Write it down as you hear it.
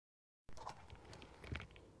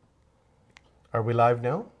Are we live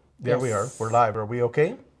now? There we are. We're live. Are we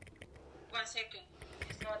okay? 1 second.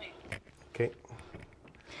 Sorry. Okay.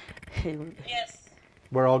 Yes.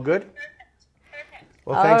 We're all good? Perfect.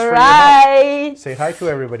 Well, thanks All for right. your help. Say hi to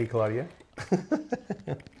everybody, Claudia.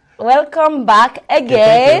 Welcome back Okay,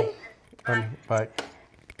 again. thank you. Bye.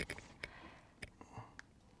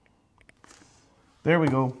 There we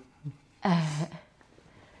go.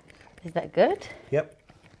 Is that good? Yep.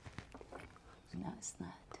 No, it's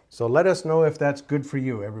not. So let us know if that's good for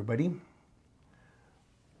you, everybody.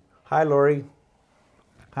 Hi, Lori.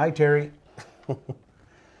 Hi, Terry.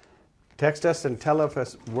 Text us and tell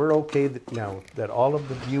us we're okay now, that all of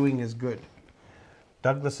the viewing is good.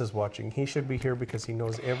 Douglas is watching. He should be here because he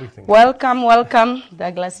knows everything. Welcome, welcome.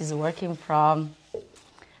 Douglas is working from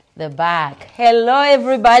the back. Hello,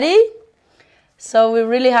 everybody. So we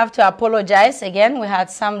really have to apologize again. We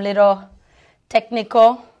had some little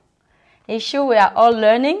technical issue. We are all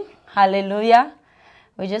learning. Hallelujah.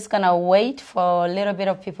 We're just going to wait for a little bit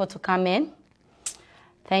of people to come in.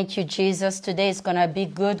 Thank you, Jesus. Today is going to be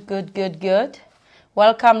good, good, good, good.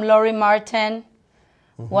 Welcome, Lori Martin.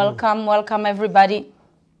 Welcome, welcome, everybody.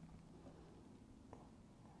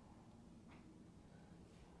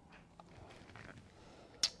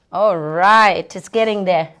 All right, it's getting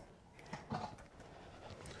there.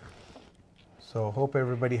 So hope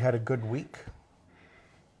everybody had a good week.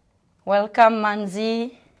 Welcome,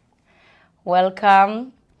 Manzi.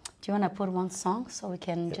 Welcome. Do you want to put one song so we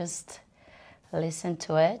can just listen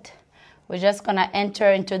to it? We're just going to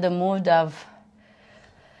enter into the mood of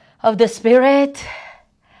the Spirit.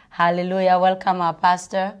 Hallelujah. Welcome our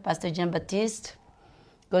pastor, Pastor Jean-Baptiste.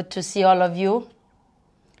 Good to see all of you.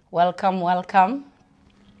 Welcome, welcome.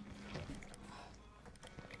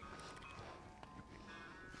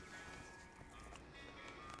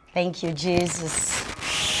 Thank you, Jesus.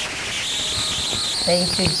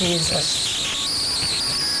 Thank you, Jesus.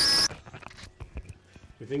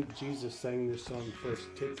 I think Jesus sang this song first.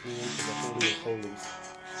 Take me into the Holy of Holies.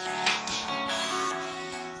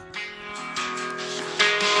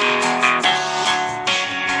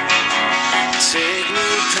 Take me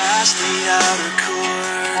past the outer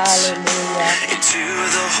courts. Hallelujah. Into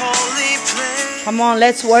the holy place. Come on,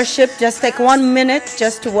 let's worship. Just take 1 minute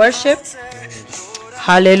just to worship.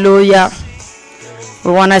 Hallelujah.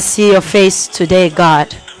 We want to see your face today,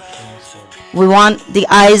 God. We want the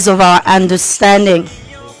eyes of our understanding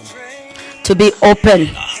to be open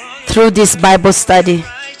through this Bible study.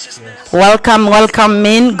 Welcome, welcome,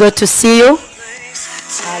 Min. Good to see you.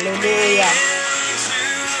 Hallelujah.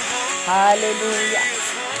 Hallelujah.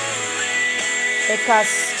 Take us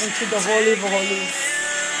into the Holy of Holies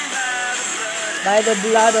by the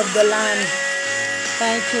blood of the Lamb.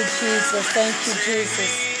 Thank you, Jesus. Thank you, Jesus.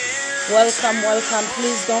 Welcome, welcome.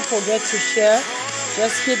 Please don't forget to share.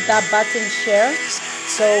 Just hit that button, share,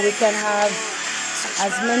 so we can have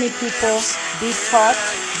as many people be taught,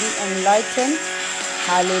 be enlightened.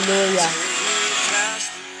 Hallelujah.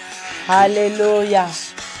 Hallelujah.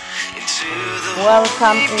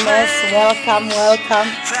 Welcome, Ines. Welcome, welcome.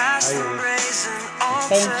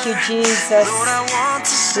 Thank you, Jesus.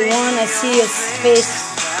 We want to see your face.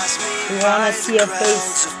 We want to see your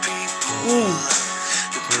face.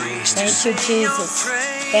 Thank you, Jesus.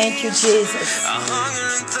 Thank you, Jesus.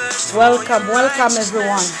 Welcome, welcome,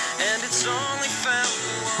 everyone.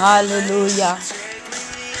 Hallelujah.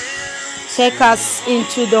 Take us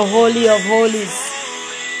into the Holy of Holies.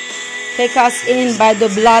 Take us in by the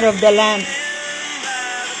blood of the Lamb.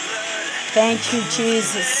 Thank you,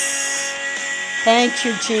 Jesus. Thank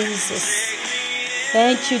you, Jesus.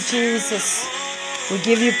 Thank you, Jesus. We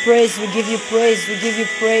give you praise, we give you praise, we give you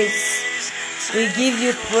praise. We give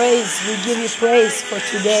you praise, we give you praise for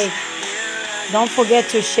today. Don't forget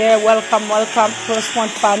to share. Welcome, welcome,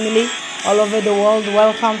 CrossPointe family all over the world.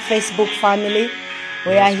 Welcome, Facebook family.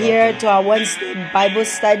 We are here to our Wednesday Bible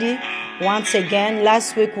study once again.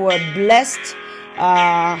 Last week we were blessed.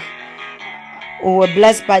 We were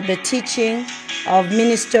blessed by the teaching of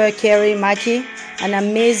Minister Carey, Maki, an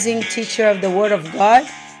amazing teacher of the Word of God.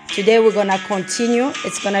 Today we're going to continue.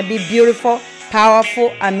 It's going to be beautiful,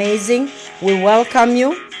 powerful, amazing. We welcome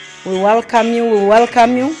you. We welcome you. We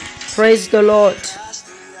welcome you. Praise the Lord.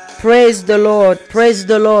 Praise the Lord. Praise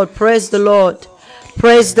the Lord. Praise the Lord.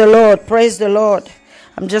 Praise the Lord. Praise the Lord.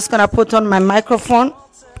 I'm just going to put on my microphone.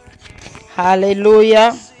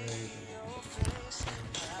 Hallelujah.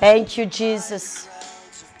 Thank you, Jesus.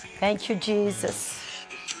 Thank you, Jesus.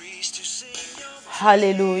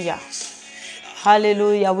 Hallelujah.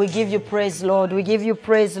 Hallelujah. We give you praise, Lord. We give you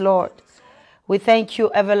praise, Lord. We thank you,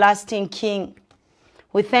 everlasting King.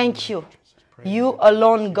 We thank you. You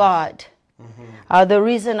alone, God. are the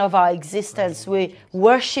reason of our existence. We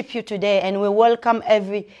worship you today, and we welcome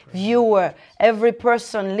every viewer, every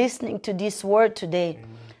person listening to this word today,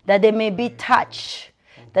 that they may be touched,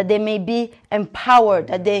 that they may be empowered,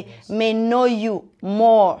 that they may know you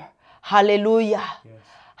more. Hallelujah.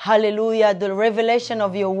 Hallelujah. The revelation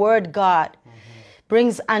of your word, God,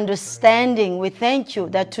 brings understanding. We thank you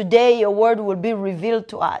that today your word will be revealed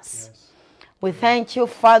to us. We thank you,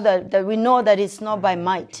 Father, that we know that it's not by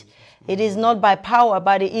might. It is not by power,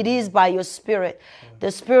 but it is by your Spirit. The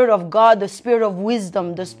Spirit of God, the Spirit of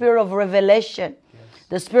wisdom, the Spirit of revelation,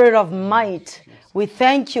 the Spirit of might. We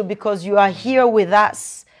thank you because you are here with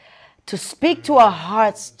us to speak to our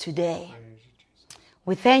hearts today.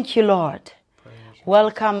 We thank you, Lord.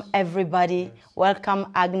 Welcome, everybody. Welcome,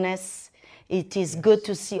 Agnes. It is good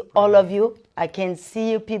to see all of you. I can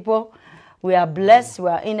see you people. We are blessed. We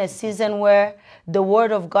are in a season where the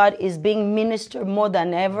word of God is being ministered more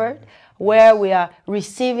than ever, where we are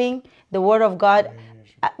receiving the word of God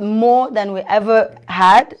more than we ever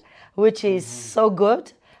had, which is so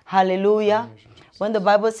good. Hallelujah. When the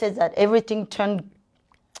Bible says that everything turned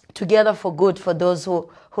together for good for those who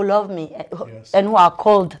love me and who are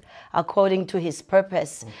called according to his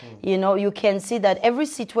purpose. You know, you can see that every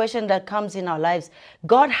situation that comes in our lives,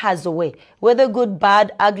 God has a way, whether good,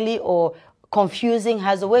 bad, ugly, or confusing,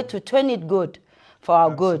 has a way to turn it good for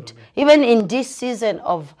our good. Even in this season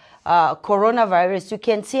of coronavirus, you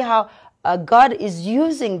can see how God is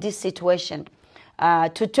using this situation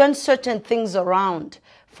to turn certain things around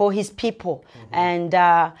for his people. And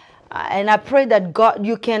I pray that God,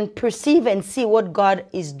 you can perceive and see what God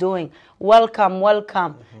is doing. Welcome,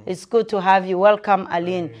 welcome. It's good to have you. Welcome,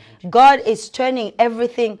 Aline. God is turning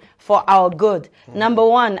everything for our good. Number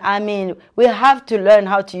one, I mean, we have to learn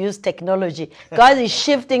how to use technology. God is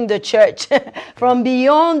shifting the church from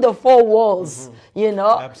beyond the four walls, you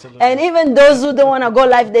know. Absolutely. And even those who don't want to go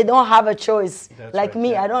live, they don't have a choice. That's like right,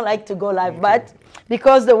 me, yeah. I don't like to go live, but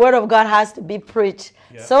because the word of God has to be preached.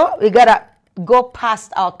 Yeah. So we got to go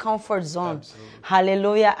past our comfort zone. Absolutely.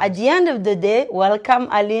 Hallelujah. At the end of the day, welcome,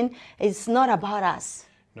 Aline. It's not about us.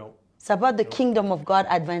 No. It's about the kingdom of God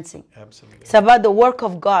advancing. Absolutely. It's about the work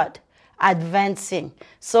of God advancing.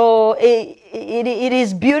 So it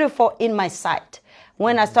is beautiful in my sight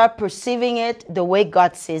when I start perceiving it the way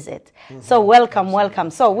God sees it. So welcome, welcome.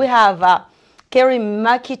 So we have Carey,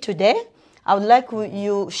 Maki today. I would like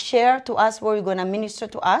you share to us what you're going to minister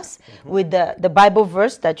to us with the Bible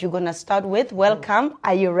verse that you're going to start with. Welcome.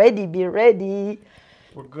 Are you ready? Be ready.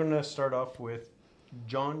 We're going to start off with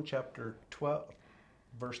John chapter 12,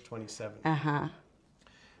 verse 27.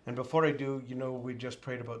 And before I do, you know, we just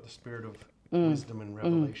prayed about the spirit of wisdom and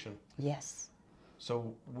revelation. Yes.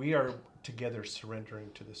 So we are together surrendering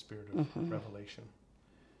to the spirit of revelation.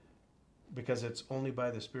 Because it's only by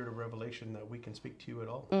the spirit of revelation that we can speak to you at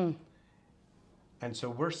all. And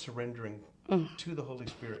so we're surrendering to the Holy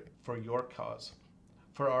Spirit for your cause,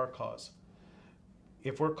 for our cause.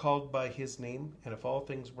 If we're called by his name, and if all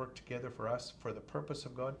things work together for us, for the purpose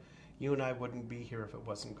of God, you and I wouldn't be here if it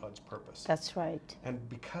wasn't God's purpose. That's right. And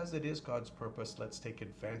because it is God's purpose, let's take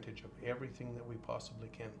advantage of everything that we possibly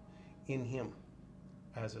can in him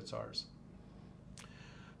as it's ours.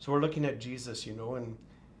 So we're looking at Jesus, you know, and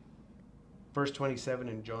verse 27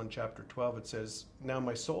 in John chapter 12, it says, "Now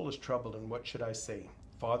my soul is troubled, and what should I say?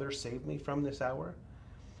 Father, save me from this hour?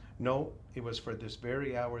 No, it was for this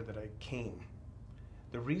very hour that I came."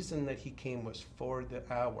 The reason that he came was for the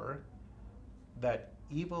hour that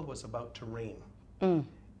evil was about to reign.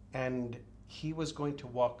 And he was going to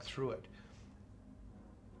walk through it,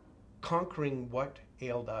 conquering what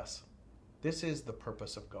ailed us. This is the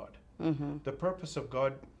purpose of God. The purpose of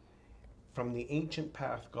God, from the ancient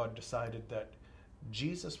path, God decided that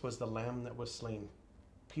Jesus was the lamb that was slain.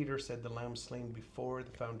 Peter said the lamb slain before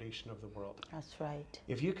the foundation of the world. That's right.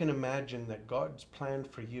 If you can imagine that God's plan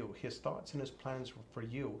for you, his thoughts and his plans for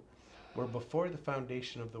you were before the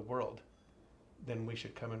foundation of the world, then we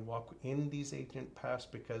should come and walk in these ancient paths,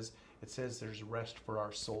 because it says there's rest for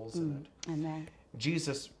our souls in it. Amen.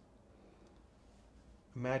 Jesus,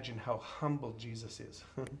 imagine how humble Jesus is.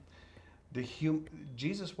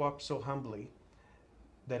 Jesus walked so humbly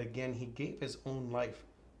that, again, he gave his own life.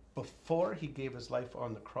 Before he gave his life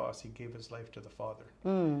on the cross, he gave his life to the Father,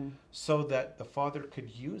 so that the Father could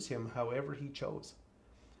use him however he chose.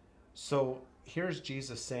 So here's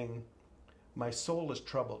Jesus saying, "My soul is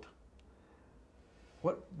troubled."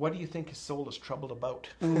 What do you think his soul is troubled about?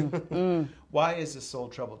 Why is his soul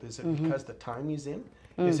troubled? Is it because the time he's in?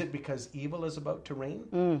 Is it because evil is about to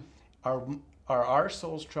reign? Are our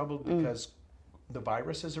souls troubled because the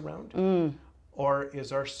virus is around? Or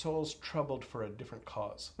is our souls troubled for a different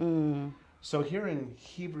cause? So here in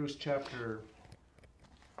Hebrews chapter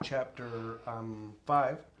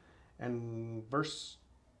 5 and verse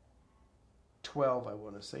 12, I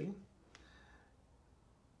want to say.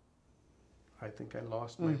 I think I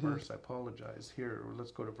lost my verse. I apologize. Here,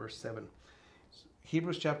 let's go to verse 7.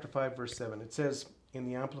 Hebrews chapter 5, verse 7. It says in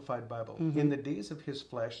the Amplified Bible, in the days of his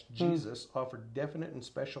flesh, Jesus offered definite and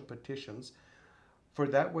special petitions for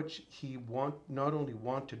that which he not only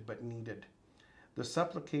wanted but needed. The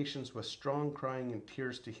supplications with strong crying and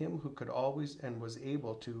tears to him who could always and was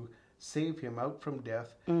able to save him out from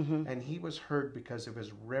death, and he was heard because of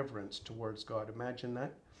his reverence towards God. Imagine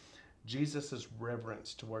that. Jesus'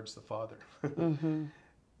 reverence towards the Father.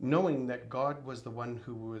 Knowing that God was the one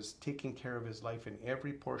who was taking care of his life in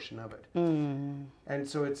every portion of it. And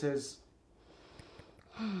so it says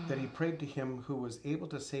that he prayed to him who was able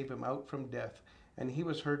to save him out from death, and he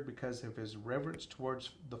was heard because of his reverence towards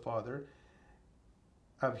the Father,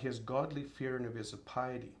 of his godly fear and of his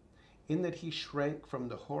piety, in that he shrank from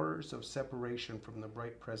the horrors of separation from the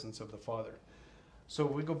bright presence of the Father. So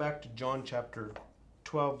we go back to John chapter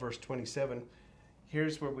 12, verse 27.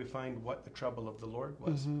 Here's where we find what the trouble of the Lord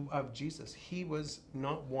was, of Jesus. He was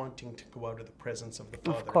not wanting to go out of the presence of the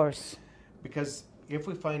Father. Of course. Because if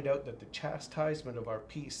we find out that the chastisement of our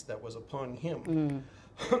peace that was upon him,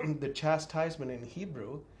 the chastisement in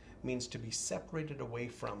Hebrew means to be separated away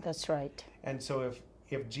from. That's right. And so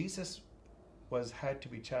if Jesus had to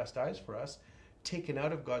be chastised for us, taken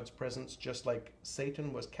out of God's presence, just like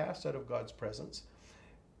Satan was cast out of God's presence,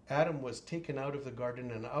 Adam was taken out of the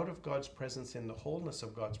garden and out of God's presence in the wholeness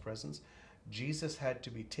of God's presence, Jesus had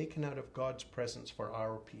to be taken out of God's presence for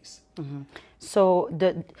our peace. So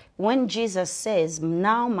when Jesus says,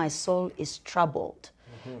 now my soul is troubled,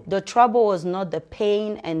 the trouble was not the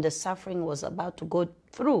pain and the suffering was about to go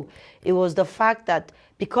through. It was the fact that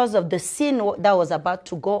because of the sin that was about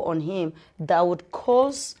to go on him, that would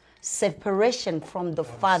cause separation from the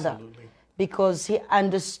Father. Because he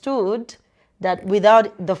understood that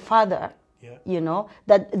without the Father,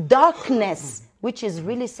 that darkness, which is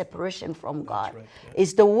really separation from God,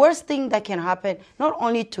 is the worst thing that can happen, not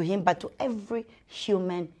only to him, but to every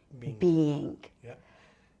human being.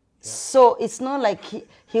 So it's not like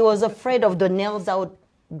he was afraid of the nails that would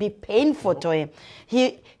be painful to him.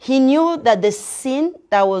 He knew that the sin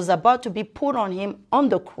that was about to be put on him on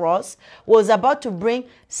the cross was about to bring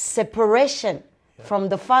separation from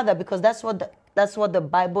the Father, because that's what the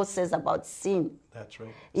Bible says about sin. That's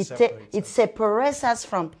right. It separates us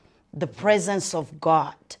from the presence of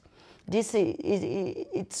God.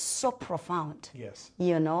 It's so profound. Yes.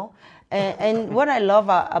 And what I love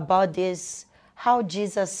about this, how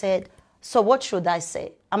Jesus said, so what should I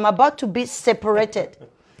say? I'm about to be separated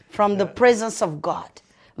from the presence of God.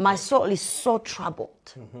 My soul is so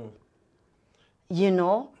troubled.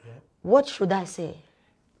 What should I say?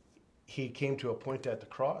 He came to a point at the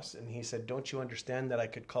cross and he said, don't you understand that I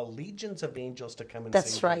could call legions of angels to come and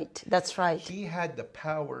save you? That's right. He had the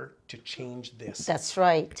power to change this. That's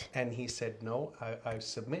right. And he said, no, I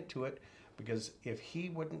submit to it, because if he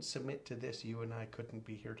wouldn't submit to this, you and I couldn't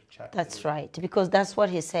be here to chat. That's right, because that's what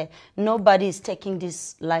he said. Nobody is taking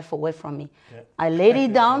this life away from me. I laid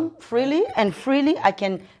it down freely, and freely I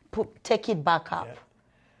can take it back up.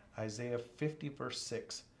 Isaiah 50 verse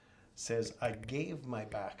 6 says, I gave my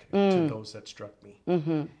back to those that struck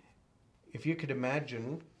me. If you could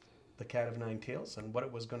imagine the cat of nine tails and what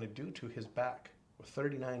it was going to do to his back with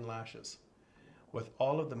 39 lashes, with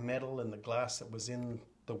all of the metal and the glass that was in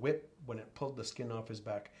the whip when it pulled the skin off his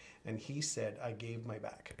back, and he said, I gave my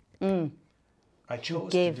back. I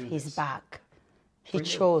chose to do his back. He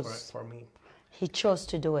chose for me. He chose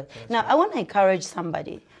to do it. Now, I want to encourage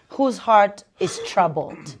somebody whose heart is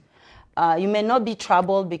troubled. You may not be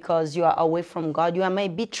troubled because you are away from God. You may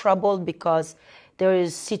be troubled because there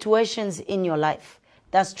is situations in your life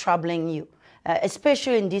that's troubling you.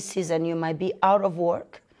 Especially in this season, you might be out of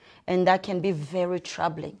work, and that can be very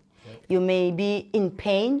troubling. You may be in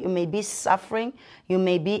pain, you may be suffering, you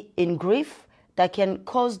may be in grief that can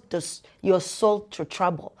cause your soul to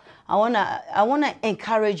trouble. I wanna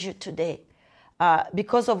encourage you today,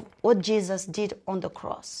 because of what Jesus did on the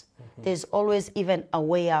cross. There's always even a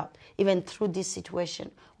way out, even through this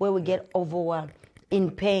situation where we get overwhelmed, in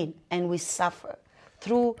pain, and we suffer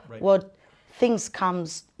through what things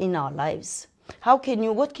comes in our lives. What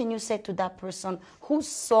can you say to that person whose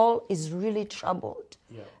soul is really troubled?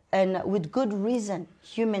 And with good reason,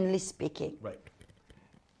 humanly speaking. Right.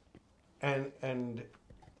 And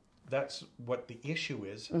that's what the issue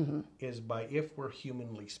is by if we're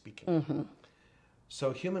humanly speaking.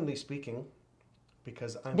 So humanly speaking,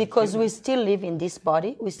 because I'm Because human. we still live in this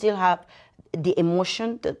body, we still have the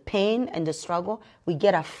emotion, the pain, and the struggle. We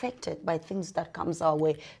get affected by things that comes our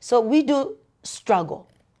way. So we do struggle,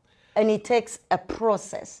 and it takes a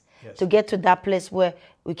process Yes. to get to that place where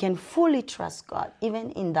we can fully trust God.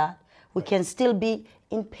 Even in that, we can still be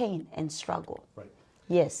in pain and struggle. Right.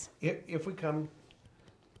 Yes. If we come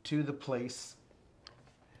to the place,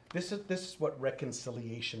 this is what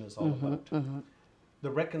reconciliation is all about.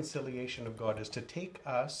 The reconciliation of God is to take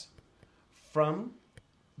us from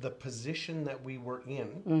the position that we were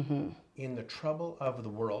in the trouble of the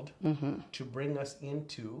world, to bring us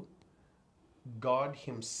into God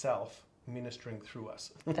himself ministering through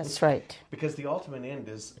us. That's right. Because the ultimate end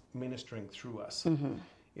is ministering through us.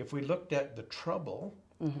 If we looked at the trouble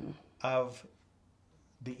of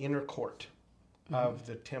the inner court of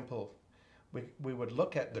the temple, we would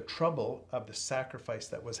look at the trouble of the sacrifice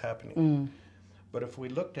that was happening. But if we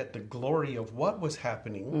looked at the glory of what was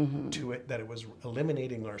happening to it, that it was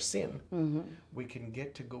eliminating our sin, we can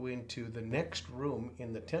get to go into the next room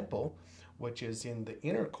in the temple, which is in the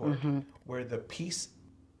inner court, where the peace,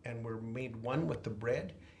 and we're made one with the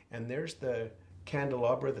bread, and there's the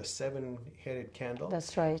candelabra, the seven-headed candle.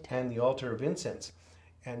 That's right. And the altar of incense.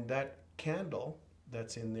 And that candle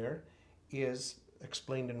that's in there is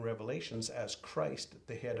explained in Revelations as Christ,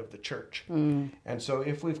 the head of the church. And so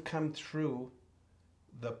if we've come through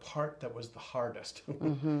the part that was the hardest,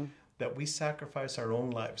 that we sacrifice our own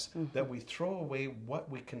lives, that we throw away what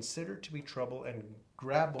we consider to be trouble and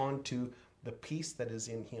grab onto the peace that is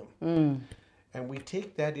in him. And we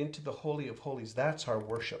take that into the Holy of Holies. That's our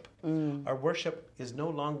worship. Our worship is no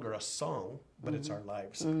longer a song, but it's our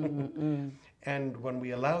lives. And when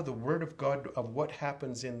we allow the Word of God of what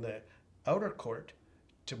happens in the outer court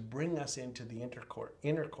to bring us into the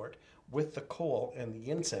inner court with the coal and the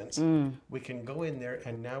incense, we can go in there,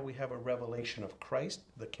 and now we have a revelation of Christ,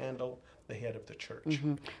 the candle, the head of the church,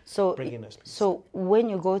 So, bringing us peace. so when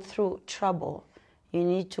you go through trouble, you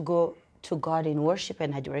need to go to God in worship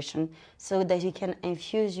and adoration so that he can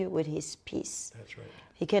infuse you with his peace. That's right.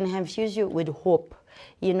 He can infuse you with hope.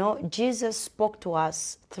 You know, Jesus spoke to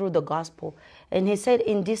us through the gospel, and he said,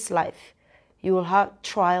 in this life, you will have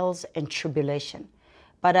trials and tribulation.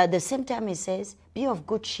 But at the same time, he says, be of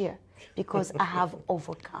good cheer, because I have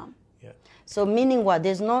overcome. Yeah. So meaning what?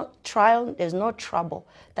 There's no trial, there's no trouble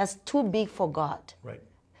that's too big for God Right.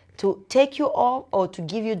 to take you off or to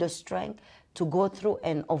give you the strength to go through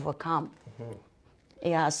and overcome.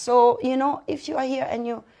 Yeah, so you know, if you are here and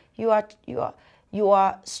you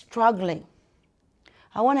are struggling,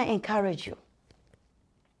 I want to encourage you.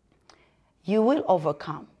 You will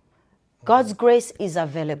overcome. God's grace is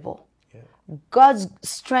available. Yeah. God's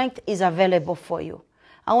strength is available for you.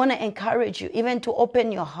 I want to encourage you even to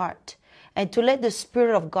open your heart and to let the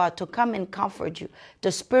Spirit of God to come and comfort you,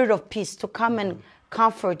 the Spirit of peace to come and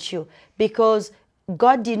comfort you, because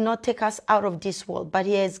God did not take us out of this world, but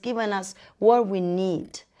he has given us what we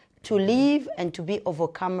need to live and to be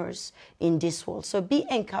overcomers in this world. So be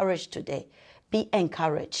encouraged today. Be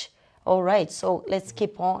encouraged. All right, so let's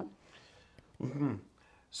keep on.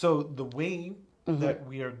 So the way that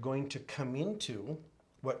we are going to come into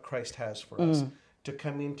what Christ has for us, to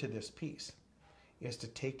come into this peace, is to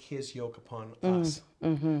take his yoke upon us.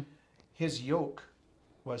 His yoke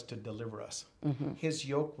was to deliver us. His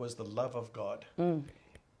yoke was the love of God.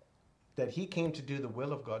 That he came to do the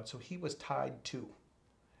will of God, so he was tied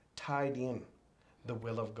in the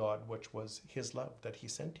will of God, which was his love that he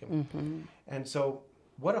sent him. And so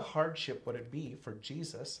what a hardship would it be for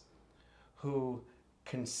Jesus, who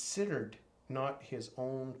considered not his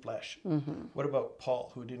own flesh. What about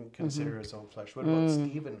Paul, who didn't consider his own flesh? What about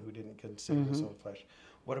Stephen, who didn't consider his own flesh?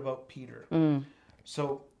 What about Peter?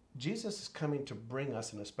 So Jesus is coming to bring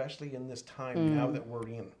us, and especially in this time now that we're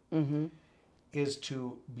in, is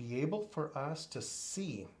to be able for us to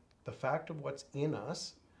see the fact of what's in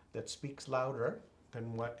us that speaks louder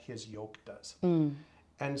than what his yoke does.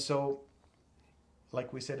 And so,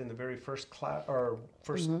 like we said in the very first class, or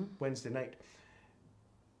first Wednesday night,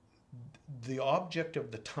 the object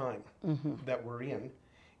of the time that we're in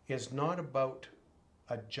is not about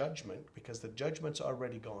a judgment, because the judgment's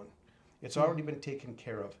already gone. It's already been taken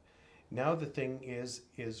care of. Now the thing is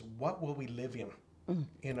what will we live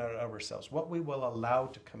in ourselves? What we will allow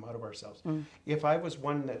to come out of ourselves. If I was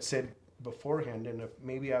one that said beforehand, and if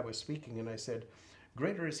maybe I was speaking and I said,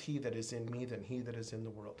 greater is he that is in me than he that is in the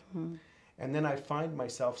world. And then I find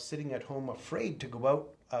myself sitting at home afraid to go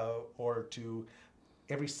out or to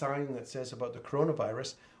every sign that says about the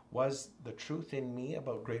coronavirus, was the truth in me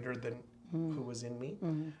about greater than who was in me?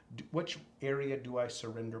 Which area do I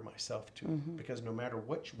surrender myself to? Because no matter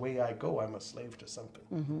which way I go, I'm a slave to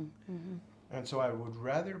something. And so I would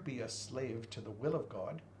rather be a slave to the will of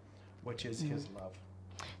God, which is his love.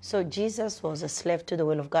 So Jesus was a slave to the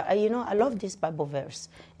will of God. You know, I love this Bible verse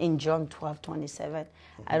in John 12:27.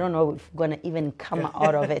 I don't know if we're going to even come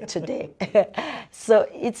out of it today. So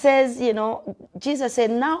it says, you know, Jesus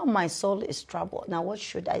said, now my soul is troubled. Now what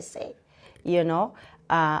should I say? You know,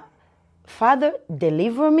 Father,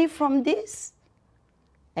 deliver me from this.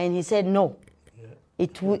 And he said, no.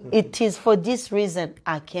 It is for this reason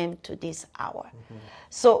I came to this hour.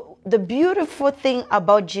 So the beautiful thing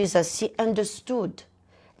about Jesus, he understood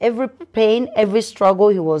every pain, every struggle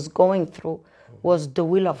he was going through was the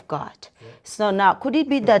will of God. So now, could it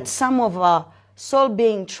be that some of our soul be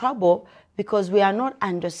in trouble because we are not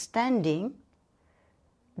understanding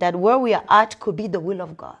that where we are at could be the will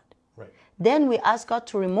of God? Right. Then we ask God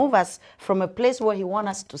to remove us from a place where he wants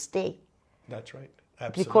us to stay. That's right.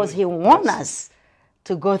 Absolutely. Because he wants us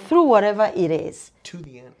to go through whatever it is. To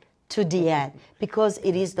the end. To the end, because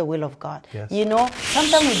it is the will of God. Yes. You know,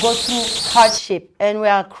 sometimes we go through hardship and we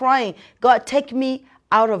are crying, God, take me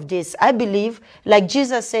out of this. I believe, like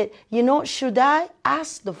Jesus said, you know, should I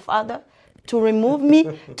ask the Father to remove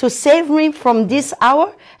me, to save me from this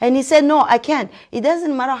hour? And he said, no, I can't. It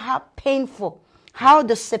doesn't matter how painful, how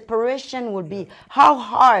the separation will be, how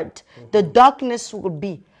hard the darkness will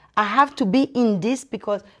be. I have to be in this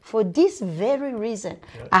because for this very reason,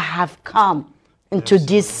 I have come into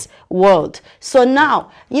this world. So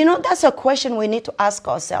now, you know, that's a question we need to ask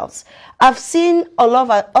ourselves. I've seen all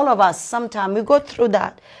of us sometimes, we go through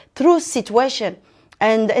that, through situation,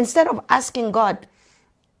 and instead of asking God,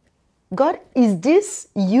 God, is this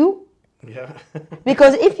you? Yeah.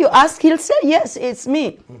 Because if you ask, he'll say, yes, it's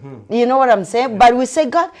me. You know what I'm saying? But we say,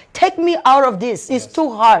 God, take me out of this. It's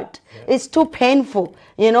too hard. It's too painful.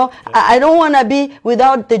 You know, I don't want to be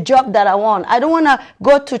without the job that I want. I don't want to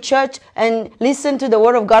go to church and listen to the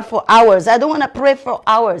word of God for hours. I don't want to pray for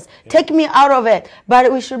hours. Take me out of it.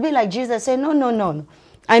 But we should be like Jesus, say, no, no, no, no.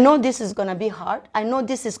 I know this is going to be hard. I know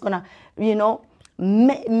this is going to, you know,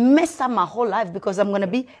 mess up my whole life because I'm going to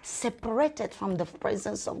be separated from the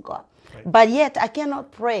presence of God. Right. But yet I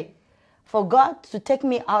cannot pray for God to take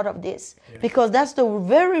me out of this because that's the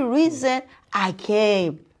very reason I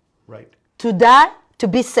came. Right. To die, to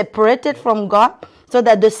be separated from God, so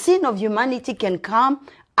that the sin of humanity can come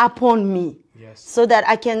upon me. Yes. So that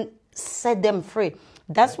I can set them free.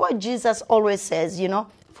 That's what Jesus always says, you know,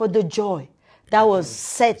 for the joy that was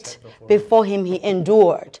set before him, he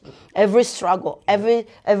endured every struggle, every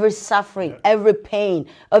suffering, every pain,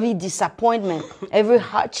 every disappointment, every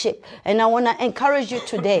hardship. And I want to encourage you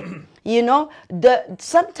today, you know,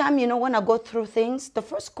 sometimes, you know, when I go through things, the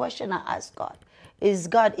first question I ask God,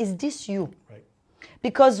 is this you? Right.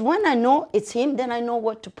 Because when I know it's him, then I know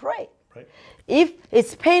what to pray. Right. If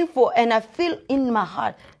it's painful and I feel in my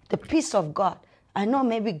heart the peace of God, I know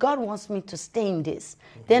maybe God wants me to stay in this.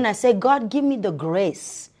 Then I say, God, give me the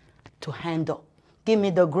grace to handle. Give me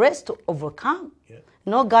the grace to overcome. Yeah.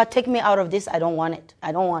 No, God, take me out of this. I don't want it.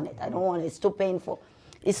 I don't want it. I don't want it. It's too painful.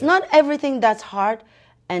 It's not everything that's hard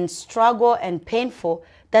and struggle and painful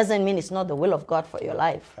doesn't mean it's not the will of God for your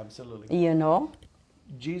life. Absolutely. You know?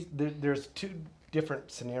 There's two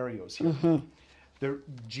different scenarios here.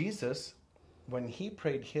 Jesus, when he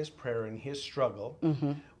prayed his prayer in his struggle,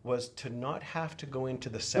 was to not have to go into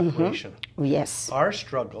the separation. Yes. Our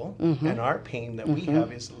struggle and our pain that we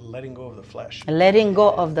have is letting go of the flesh. Letting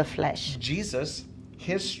go of the flesh. Jesus,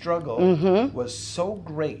 his struggle was so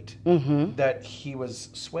great that he was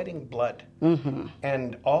sweating blood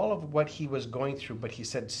and all of what he was going through, but he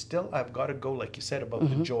said, still, I've got to go, like you said, about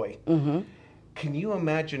the joy. Can you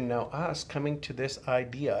imagine now us coming to this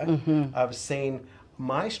idea of saying,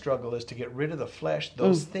 my struggle is to get rid of the flesh,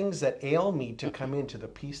 those things that ail me, to come into the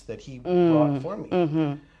peace that he brought for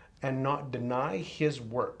me, and not deny his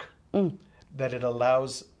work, that it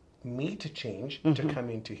allows me to change, to come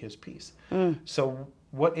into his peace. So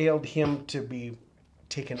what ailed him to be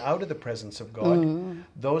taken out of the presence of God,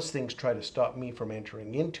 those things try to stop me from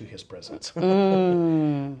entering into his presence.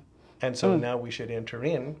 And so now we should enter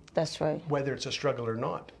in. That's right. Whether it's a struggle or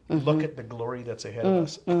not. Look at the glory that's ahead of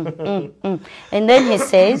us. And then he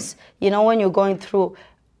says, you know, when you're going through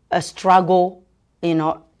a struggle, you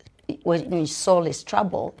know, when your soul is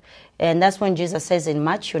troubled, and that's when Jesus says in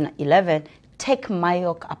Matthew 11, take my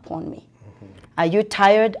yoke upon me. Are you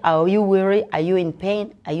tired? Are you weary? Are you in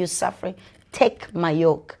pain? Are you suffering? Take my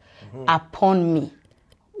yoke upon me.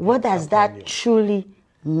 What does that truly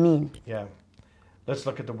mean? Yeah. Let's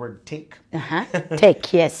look at the word take.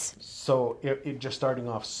 Take, yes. So it just starting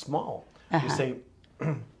off small. You say,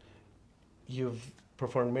 you've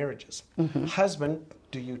performed marriages. Mm-hmm. Husband,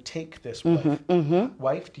 do you take this wife?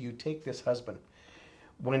 Wife, do you take this husband?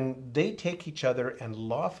 When they take each other and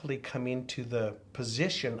lawfully come into the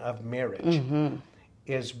position of marriage,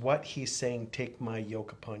 is what he's saying, take my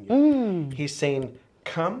yoke upon you. He's saying,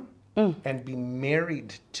 come and be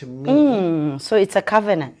married to me. So it's a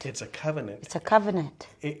covenant. It's a covenant. It's a covenant.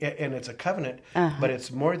 And it's a covenant, but it's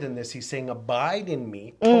more than this. He's saying, abide in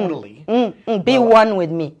me totally. Be one with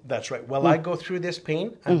me. That's right. While I go through this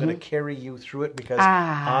pain, I'm going to carry you through it because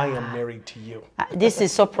I am married to you. This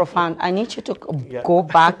is so profound. I need you to go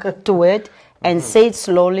back to it and say it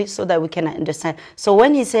slowly so that we can understand. So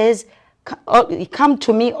when he says, come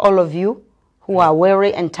to me, all of you who are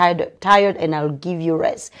weary and tired, and I'll give you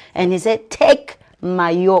rest. And he said, take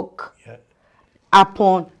my yoke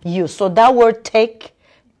upon you. So that word take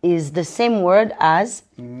is the same word as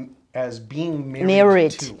being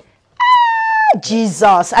married to.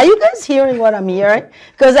 Jesus. Are you guys hearing what I'm hearing?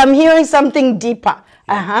 Because I'm hearing something deeper.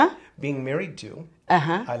 Being married to,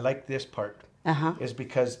 I like this part, is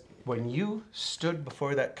because when you stood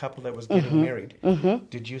before that couple that was getting married,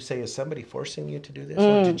 did you say, is somebody forcing you to do this?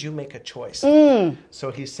 Or did you make a choice?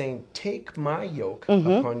 So he's saying, take my yoke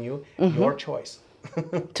upon you, your choice.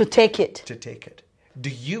 To take it. To take it.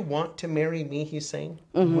 Do you want to marry me, he's saying?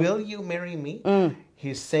 Will you marry me?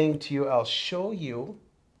 He's saying to you, I'll show you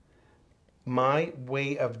my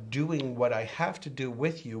way of doing what I have to do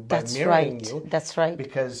with you by marrying you. That's right.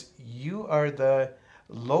 Because you are the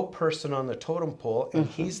low person on the totem pole, and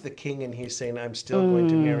he's the king, and he's saying, I'm still going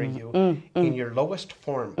to marry you in your lowest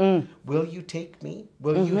form. Will you take me?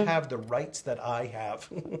 Will you have the rights that I have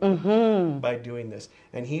by doing this?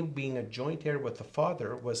 And he, being a joint heir with the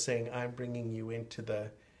Father, was saying, I'm bringing you into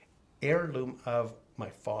the heirloom of my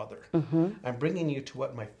Father. I'm bringing you to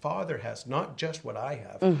what my Father has, not just what I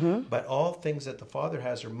have, but all things that the Father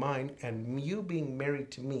has are mine, and you being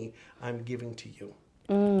married to me, I'm giving to you.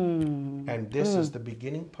 And this is the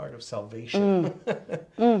beginning part of salvation.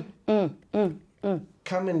 Come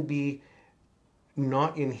and be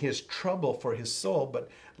not in his trouble for his soul, but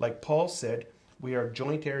like Paul said, we are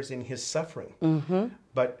joint heirs in his suffering.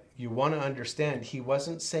 But you want to understand, he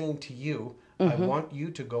wasn't saying to you, I want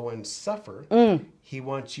you to go and suffer. He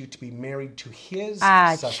wants you to be married to his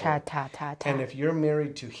suffering. And if you're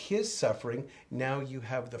married to his suffering, now you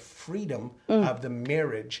have the freedom of the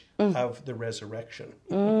marriage of the resurrection.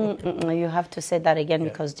 You have to say that again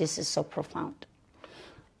because this is so profound.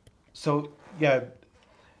 So,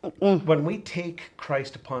 when we take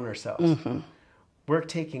Christ upon ourselves, we're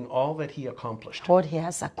taking all that he accomplished. What he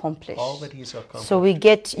has accomplished. All that he's accomplished. So we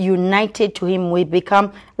get united to him. We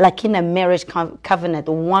become like in a marriage covenant,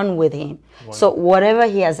 one with him. So whatever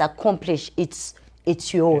he has accomplished, it's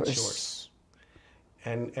yours. It's yours.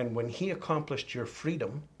 And when he accomplished your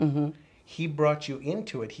freedom, he brought you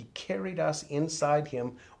into it. He carried us inside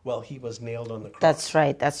him while he was nailed on the cross. That's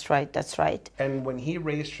right, that's right, that's right. And when he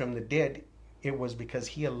raised from the dead, it was because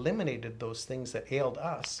he eliminated those things that ailed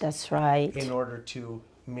us. That's right. In order to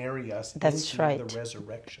marry us into the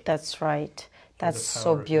resurrection. That's right. That's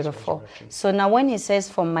so beautiful. So now when he says,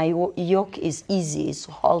 for my yoke is easy, it's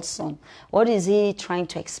wholesome, what is he trying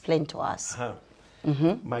to explain to us?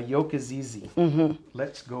 My yoke is easy.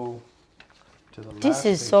 Let's go to the last This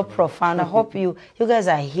is so profound. I hope you guys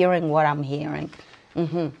are hearing what I'm hearing.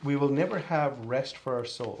 We will never have rest for our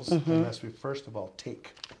souls unless we first of all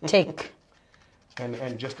take. Take.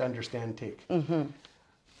 And just understand take.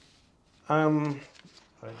 I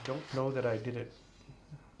don't know that I did it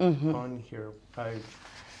on here.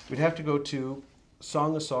 We'd have to go to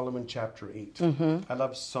Song of Solomon chapter 8. I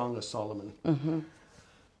love Song of Solomon.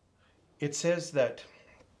 It says that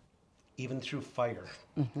even through fire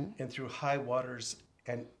and through high waters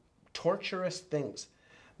and torturous things,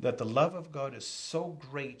 that the love of God is so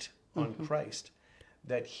great on Christ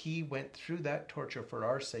that he went through that torture for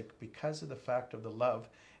our sake because of the fact of the love.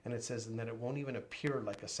 And it says, and that it won't even appear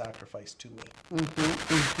like a sacrifice to me.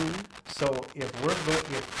 So if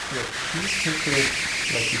he's taking,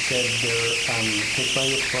 like you said, take my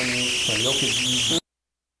yoke from you, my yoke is easy.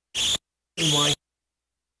 Why?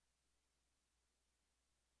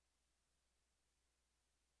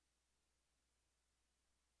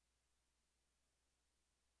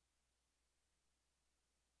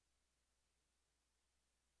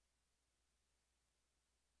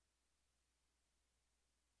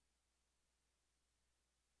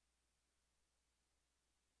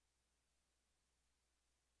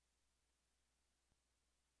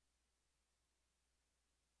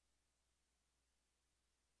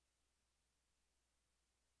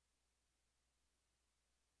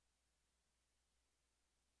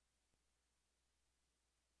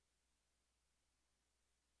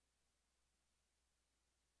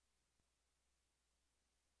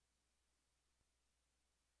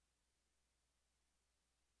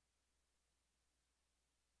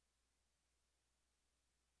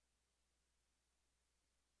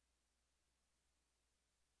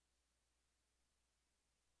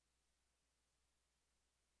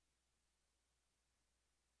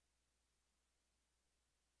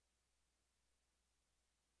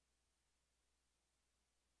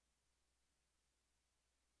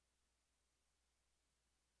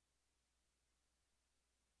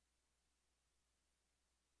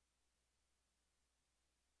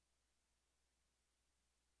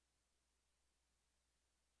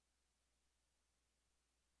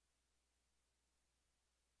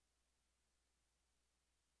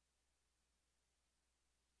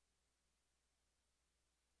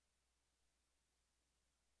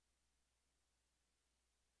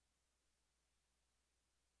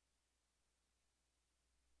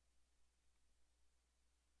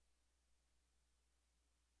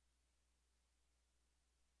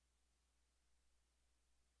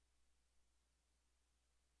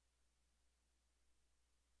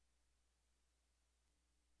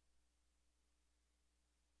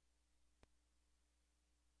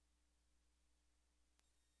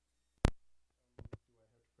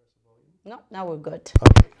 No, now we're good.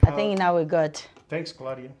 Okay. I think now we're good. Thanks,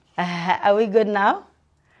 Claudia. Are we good now?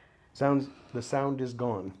 The sound is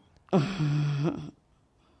gone.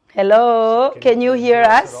 Hello, can you hear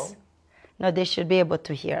at us? all? No, they should be able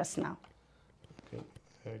to hear us now. Okay.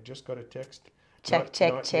 I just got a text. Check, Not-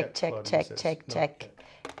 check, not check, yet, check, Claudia check, says. check, Not check.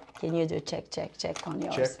 yet. Can you do check on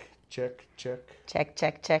yours? Check, check, check. Check,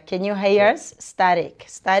 check, check. Can you hear us? Static.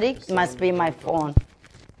 Static The must sound be is my not phone.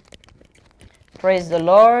 Praise the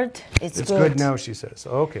Lord. It's It's good. good now, she says.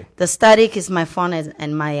 Okay. The static is my phone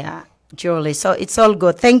and my jewelry. So it's all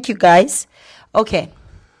good. Thank you, guys. Okay.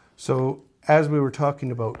 So, as we were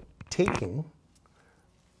talking about taking,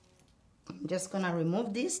 I'm just going to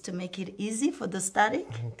remove this to make it easy for the static.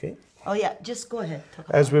 okay, Oh, yeah. Just go ahead. Talk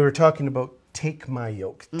about as we were talking about take my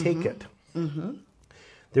yoke, take it.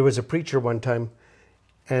 There was a preacher one time,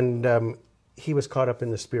 and he was caught up in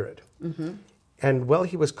the Spirit. And while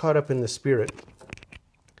he was caught up in the Spirit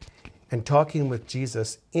and talking with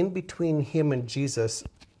Jesus, in between him and Jesus,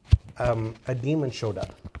 a demon showed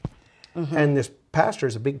up. And this pastor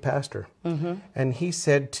is a big pastor. And he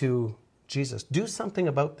said to Jesus, do something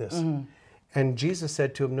about this. And Jesus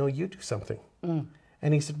said to him, no, you do something.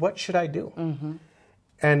 And he said, what should I do?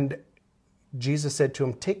 And Jesus said to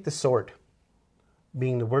him, take the sword,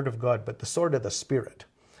 being the word of God, but the sword of the Spirit.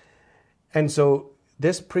 And so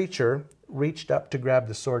this preacher reached up to grab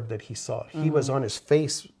the sword that he saw. He was on his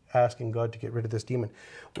face asking God to get rid of this demon.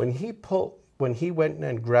 When he went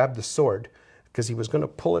and grabbed the sword, because he was going to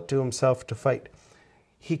pull it to himself to fight,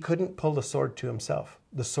 he couldn't pull the sword to himself.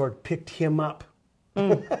 The sword picked him up.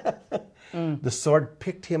 The sword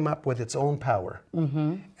picked him up with its own power.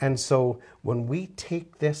 And so when we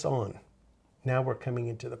take this on, now we're coming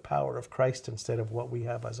into the power of Christ instead of what we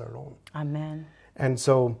have as our own. Amen. And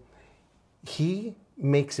so he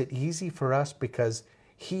makes it easy for us because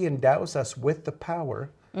he endows us with the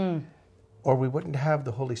power, or we wouldn't have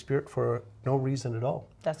the Holy Spirit for no reason at all.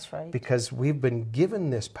 That's right. Because we've been given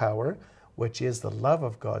this power, which is the love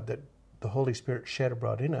of God that the Holy Spirit shed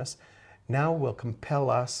abroad in us, now will compel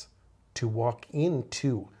us to walk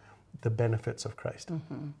into the benefits of Christ.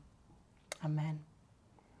 Amen.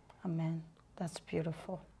 Amen. That's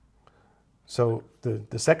beautiful. So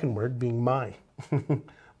the second word being my,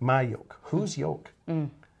 my yoke. Whose yoke?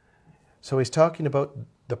 So he's talking about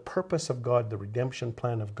the purpose of God, the redemption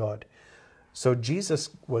plan of God. So Jesus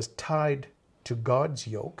was tied to God's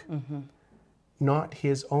yoke, not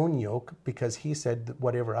his own yoke, because he said that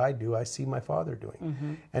whatever I do, I see my Father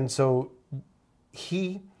doing. And so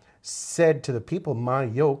he said to the people, my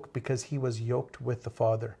yoke, because he was yoked with the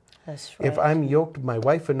Father. That's right. If I'm yoked, my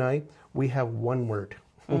wife and I, we have one word.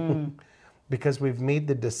 Because we've made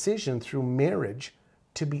the decision through marriage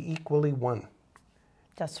to be equally one.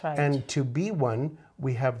 That's right. And to be one,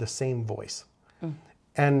 we have the same voice.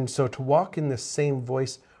 And so to walk in the same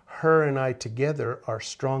voice, her and I together are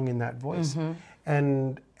strong in that voice.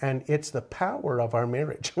 And it's the power of our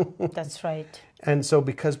marriage. That's right. And so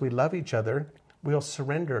because we love each other, we'll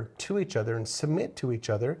surrender to each other and submit to each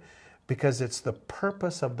other, because it's the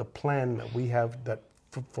purpose of the plan that we have that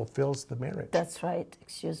fulfills the marriage. That's right.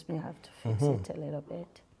 Excuse me, I have to fix it a little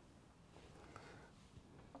bit.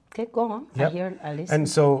 Okay, go on. Yep. I listen. And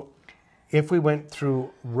so if we went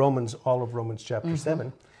through all of Romans chapter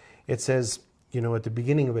 7, it says, at the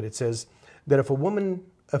beginning of it, it says that if a woman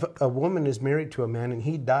is married to a man and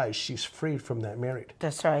he dies, she's freed from that marriage.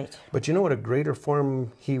 That's right. But you know what a greater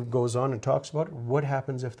form he goes on and talks about? What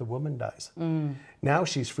happens if the woman dies? Now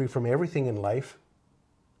she's free from everything in life.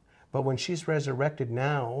 But when she's resurrected,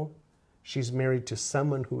 now she's married to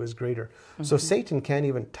someone who is greater. So Satan can't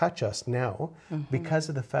even touch us now because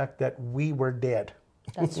of the fact that we were dead.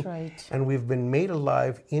 That's right. And we've been made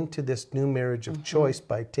alive into this new marriage of choice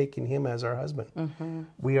by taking him as our husband.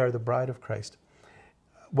 We are the bride of Christ.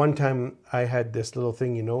 One time I had this little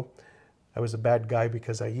thing, I was a bad guy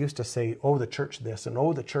because I used to say, oh, the church this, and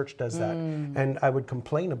oh, the church does that. And I would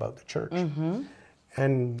complain about the church.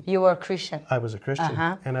 And You were a Christian. I was a Christian,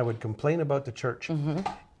 and I would complain about the church.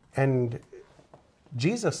 And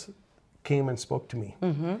Jesus came and spoke to me,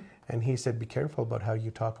 and he said, be careful about how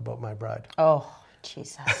you talk about my bride. Oh,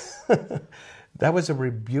 Jesus. That was a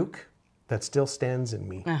rebuke that still stands in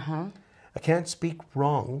me. I can't speak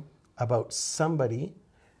wrong about somebody,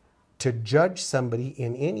 to judge somebody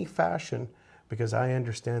in any fashion, because I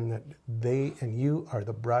understand that they and you are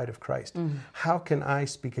the bride of Christ. How can I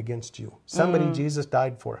speak against you? Somebody Jesus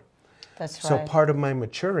died for. That's So right. part of my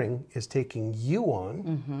maturing is taking you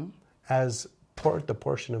on as the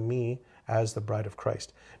portion of me as the bride of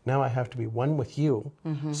Christ. Now I have to be one with you,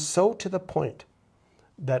 so to the point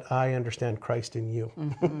that I understand Christ in you.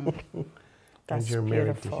 and you're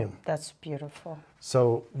married to him. That's beautiful.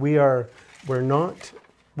 So we're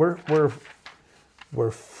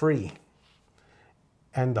free.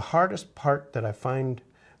 And the hardest part that I find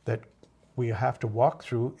that we have to walk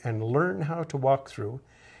through and learn how to walk through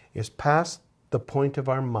is past the point of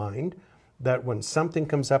our mind that when something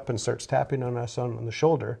comes up and starts tapping on us on the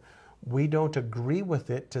shoulder, we don't agree with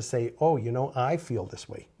it to say, oh, you know, I feel this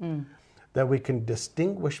way. That we can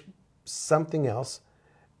distinguish something else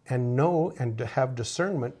and know and to have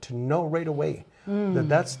discernment to know right away that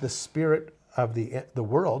that's the spirit of the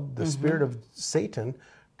world, the spirit of Satan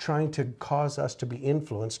trying to cause us to be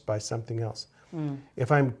influenced by something else.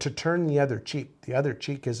 If I'm to turn the other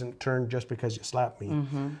cheek isn't turned just because you slapped me.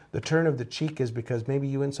 The turn of the cheek is because maybe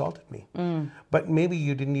you insulted me. But maybe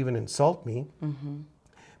you didn't even insult me.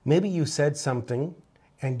 Maybe you said something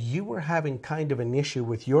and you were having kind of an issue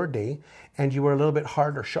with your day and you were a little bit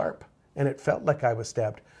hard or sharp and it felt like I was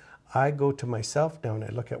stabbed. I go to myself now and I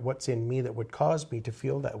look at what's in me that would cause me to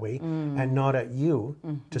feel that way and not at you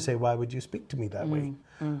to say, why would you speak to me that way?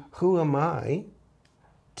 Who am I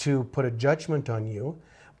to put a judgment on you,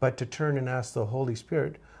 but to turn and ask the Holy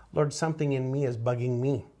Spirit, Lord, something in me is bugging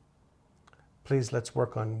me. Please, let's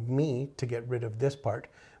work on me to get rid of this part,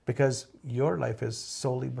 because your life is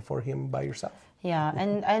solely before him by yourself. Yeah,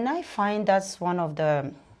 and I find that's one of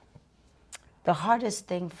the hardest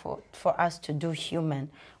thing for us to do human.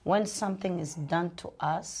 When something is done to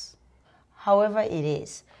us, however it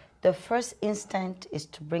is, the first instinct is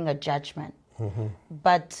to bring a judgment.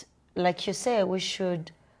 But like you say, we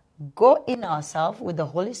should go in ourselves with the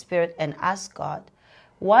Holy Spirit and ask God,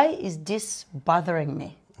 why is this bothering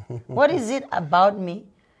me? What is it about me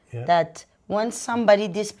that when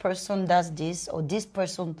this person does this or this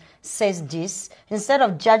person says this, instead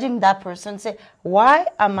of judging that person, say, why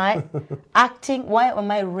am I acting, why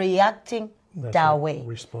am I reacting that way?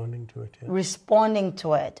 Responding to it. Responding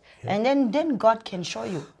to it. And then God can show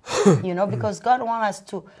you, you know, because God wants us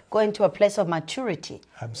to go into a place of maturity.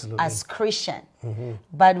 Absolutely. As Christian.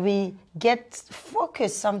 But we get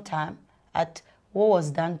focused sometimes at what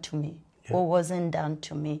was done to me, what wasn't done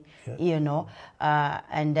to me, you know.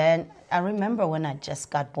 And then I remember when I just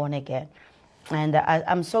got born again. And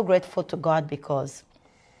I'm so grateful to God because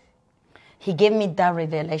he gave me that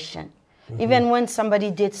revelation. Even when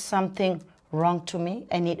somebody did something wrong to me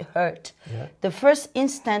and it hurt, the first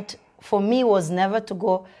instant for me was never to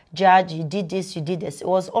go judge, you did this, you did this. It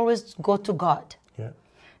was always go to God.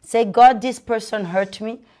 Say, God, this person hurt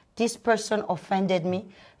me, this person offended me,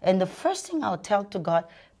 and the first thing I'll tell to God,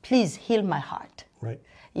 please heal my heart.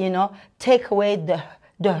 You know, take away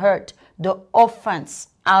the hurt, the offense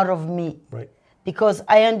out of me. Because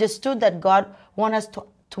I understood that God wants us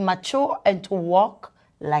to mature and to walk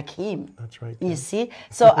like him. That's right. You see?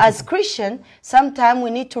 So as Christian, sometimes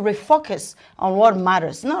we need to refocus on what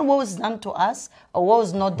matters. Not what was done to us or what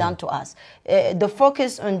was not done to us. The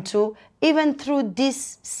focus onto, even through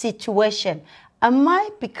this situation, am I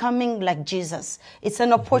becoming like Jesus? It's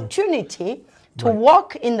an opportunity to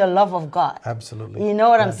walk in the love of God. Absolutely. You know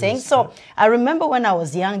what I'm saying? So I remember when I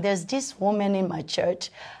was young, there's this woman in my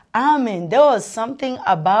church. I mean, there was something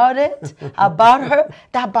about it, about her,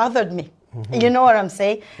 that bothered me. You know what I'm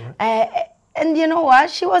saying? And you know what?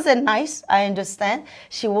 She wasn't nice, I understand.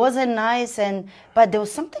 She wasn't nice, but there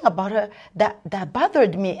was something about her that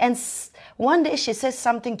bothered me. And one day she said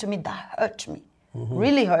something to me that hurt me,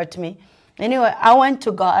 really hurt me. Anyway, I went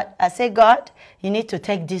to God. I said, God, you need to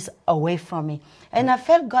take this away from me. And I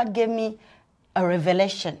felt God gave me a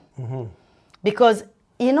revelation. Because,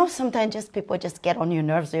 you know, sometimes just people just get on your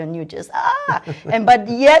nerves and you just, but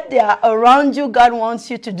yet they are around you. God wants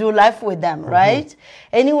you to do life with them, right?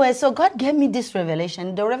 Anyway, so God gave me this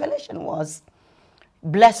revelation. The revelation was,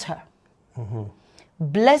 bless her.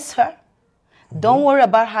 Bless her. Don't worry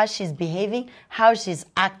about how she's behaving, how she's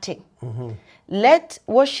acting. Let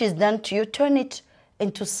what she's done to you, turn it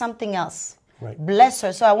into something else. Bless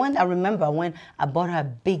her. So I remember when I bought her a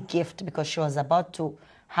big gift because she was about to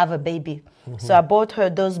have a baby. So I bought her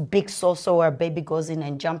those big saucer where a baby goes in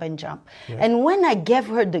and jump and jump. And when I gave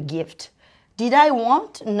her the gift, did I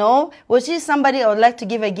want? No. Was she somebody I would like to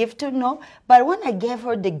give a gift to? No. But when I gave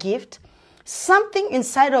her the gift, something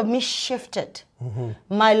inside of me shifted.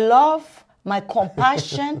 My love, my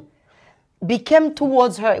compassion became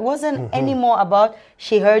towards her. It wasn't anymore about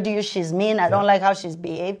she heard you, she's mean, I don't like how she's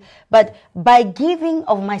behaved. But by giving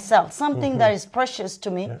of myself, something that is precious to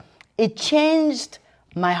me, it changed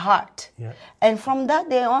my heart. And from that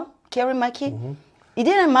day on, Carey, Maki, it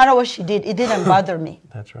didn't matter what she did. It didn't bother me.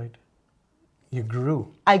 That's right. You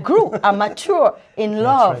grew. I grew. I matured in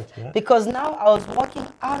love because now I was walking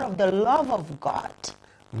out of the love of God.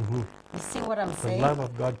 You see what I'm The saying? love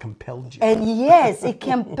of God compelled you. And yes, it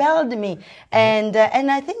compelled me. And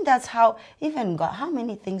I think that's how even God, how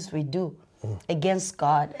many things we do against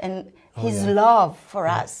God, and His love for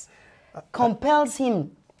us compels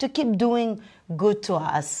Him to keep doing good to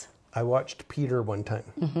us. I watched Peter one time,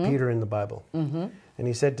 Peter in the Bible, and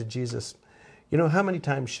he said to Jesus, you know, how many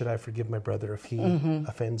times should I forgive my brother if he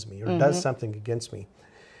offends me or does something against me?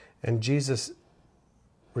 And Jesus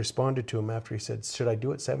responded to him after he said, should I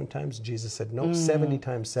do it 7 times? Jesus said, no, 70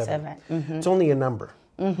 times 7. It's only a number.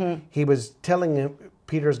 He was telling him,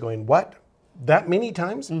 Peter's going, what? That many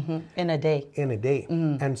times? In a day. In a day.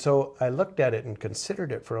 And so I looked at it and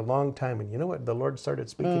considered it for a long time. And you know what? The Lord started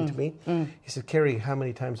speaking to me. He said, Carey, how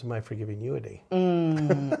many times am I forgiving you a day?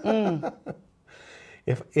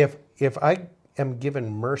 If I am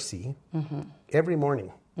given mercy every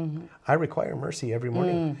morning, I require mercy every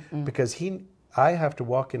morning because I have to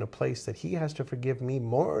walk in a place that He has to forgive me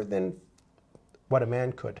more than what a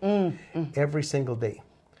man could every single day.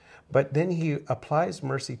 But then He applies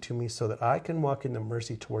mercy to me so that I can walk in the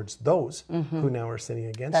mercy towards those who now are sinning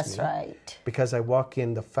against That's me. right. Because I walk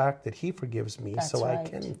in the fact that He forgives me, That's so right. I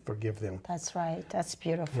can forgive them. That's right. That's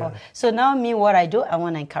beautiful. Yeah. So now me, what I do, I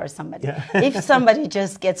want to encourage somebody. If somebody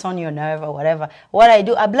just gets on your nerve or whatever, what I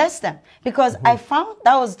do, I bless them. Because I found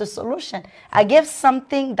that was the solution. I gave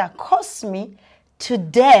something that cost me to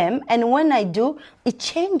them. And when I do, it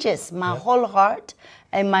changes my whole heart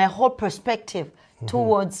and my whole perspective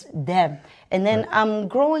towards them. And then I'm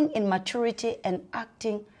growing in maturity and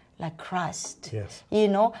acting like Christ. Yes. You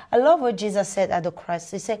know, I love what Jesus said at the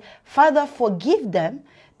cross. He said, Father, forgive them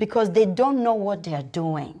because they don't know what they're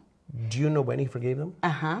doing. Do you know when He forgave them?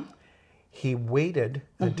 He waited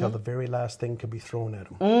until the very last thing could be thrown at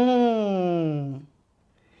Him.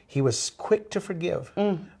 He was quick to forgive,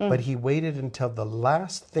 but He waited until the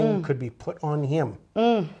last thing could be put on Him.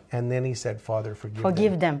 And then He said, Father,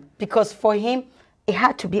 forgive them. Because for Him, it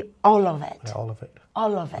had to be all of it. Yeah, all of it.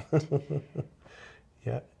 All of it.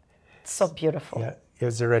 Yeah. So beautiful. Yeah.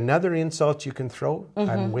 Is there another insult you can throw?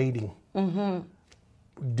 I'm waiting.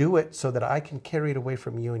 Do it so that I can carry it away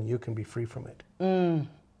from you and you can be free from it.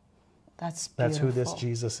 That's beautiful. That's who this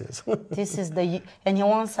Jesus is. This is and He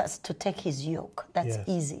wants us to take His yoke. That's Yes.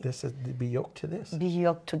 easy. This is be yoked to this. Be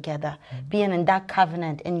yoked together. Being in that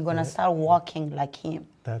covenant, and you're going to start walking like Him.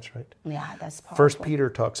 That's right. Yeah, that's powerful. First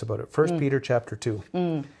Peter talks about it. First Peter chapter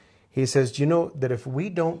 2. He says, do you know that if we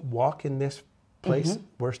don't walk in this place,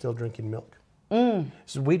 we're still drinking milk?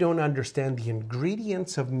 So we don't understand the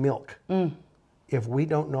ingredients of milk. If we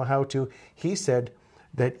don't know how to, he said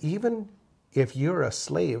that even if you're a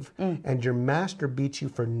slave and your master beats you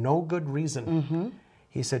for no good reason,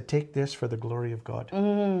 he said, take this for the glory of God.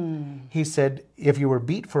 He said, if you were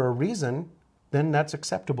beat for a reason, then that's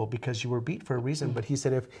acceptable because you were beat for a reason. But he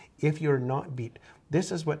said, if you're not beat, this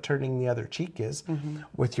is what turning the other cheek is.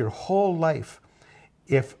 With your whole life,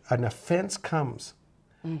 if an offense comes,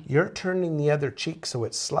 you're turning the other cheek so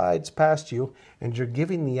it slides past you, and you're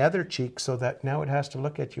giving the other cheek so that now it has to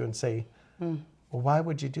look at you and say, well, why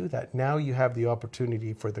would you do that? Now you have the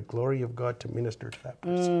opportunity for the glory of God to minister to that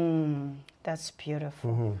person. That's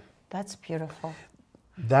beautiful. That's beautiful.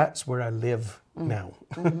 That's where I live now.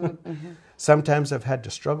 Sometimes I've had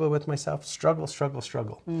to struggle with myself,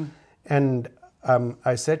 struggle. And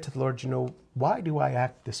I said to the Lord, you know, why do I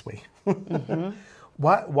act this way?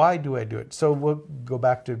 Why do I do it? So we'll go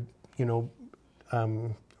back to, you know,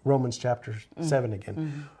 Romans chapter 7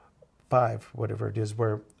 again, 5, whatever it is,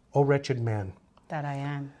 where, oh, wretched man. That I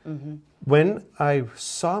am. When I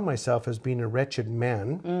saw myself as being a wretched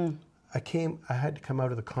man, I had to come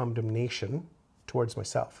out of the condemnation towards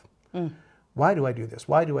myself. Why do I do this?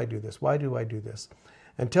 Why do I do this? Why do I do this?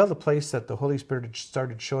 Until the place that the Holy Spirit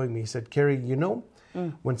started showing me, he said, Carey, you know,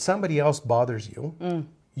 when somebody else bothers you,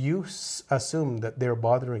 you assume that they're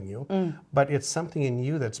bothering you, but it's something in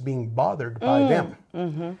you that's being bothered by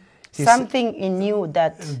them. Something in you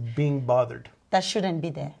that's being bothered. That shouldn't be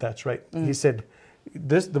there. That's right. He said,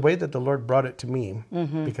 the way that the Lord brought it to me,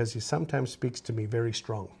 because he sometimes speaks to me very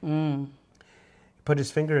strong. He put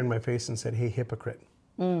his finger in my face and said, hey, hypocrite.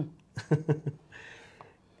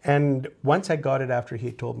 And once I got it after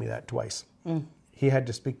he told me that twice, he had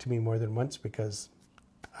to speak to me more than once because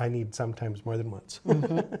I need sometimes more than once.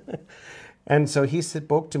 And so he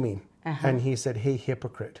spoke to me and he said, hey,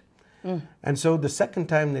 hypocrite. And so the second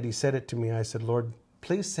time that he said it to me, I said, Lord,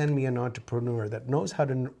 please send me an entrepreneur that knows how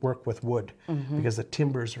to work with wood because the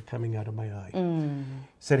timbers are coming out of my eye. He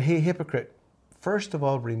said, hey, hypocrite, first of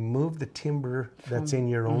all, remove the timber that's in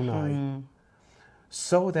your own eye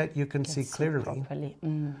so that you can see clearly.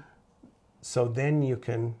 So then you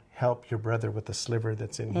can help your brother with the sliver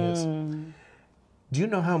that's in his. Do you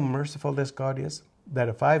know how merciful this God is? That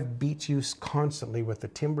if I've beat you constantly with the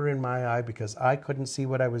timber in my eye because I couldn't see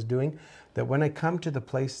what I was doing, that when I come to the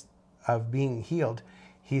place of being healed,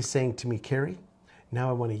 he's saying to me, Carey, now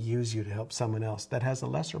I want to use you to help someone else that has a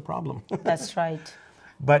lesser problem. That's right.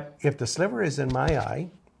 But if the sliver is in my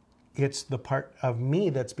eye, it's the part of me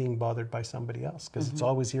that's being bothered by somebody else because it's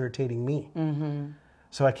always irritating me.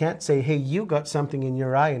 So I can't say, hey, you got something in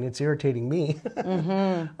your eye and it's irritating me.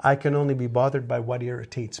 I can only be bothered by what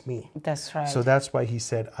irritates me. That's right. So that's why he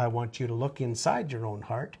said, I want you to look inside your own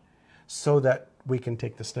heart so that we can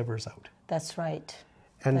take the slivers out. That's right.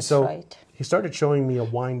 And That's so right. he started showing me a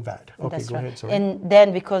wine vat. Okay, That's go right. ahead. Sorry. And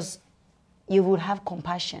then because you would have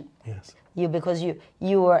compassion. Yes. Because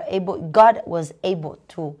you were able, God was able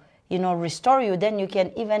to, restore you. Then you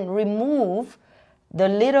can even remove the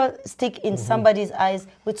little stick in somebody's eyes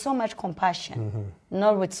with so much compassion,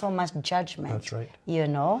 not with so much judgment. That's right.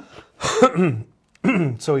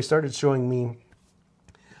 So he started showing me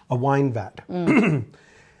a wine vat.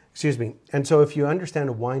 Excuse me. And so if you understand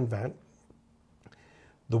a wine vat,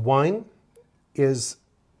 the wine is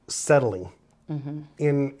settling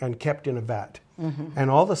in and kept in a vat. And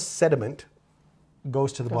all the sediment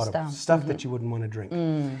goes to the bottom, down. stuff that you wouldn't want to drink.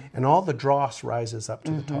 And all the dross rises up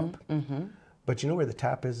to the top. But you know where the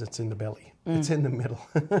tap is? It's in the belly. It's in the middle.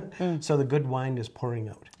 So the good wine is pouring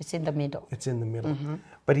out. It's in the middle. It's in the middle.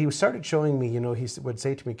 But he started showing me, he would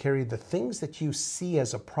say to me, Carey, the things that you see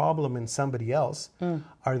as a problem in somebody else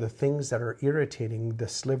are the things that are irritating the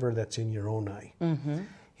sliver that's in your own eye.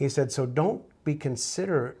 He said, so don't be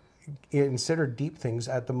consider deep things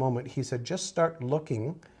at the moment. He said, just start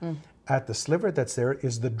looking at the sliver that's there.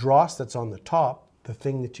 Is the dross that's on the top the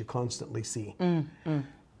thing that you constantly see?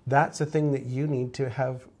 That's the thing that you need to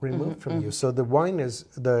have removed from you. So the wine is,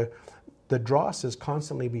 the dross is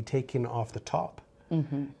constantly be taken off the top.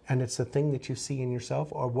 And it's the thing that you see in yourself,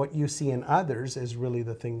 or what you see in others is really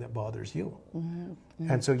the thing that bothers you.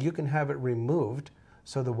 And so you can have it removed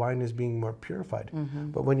so the wine is being more purified.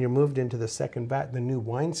 But when you're moved into the second vat, the new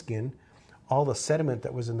wineskin, all the sediment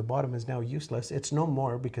that was in the bottom is now useless. It's no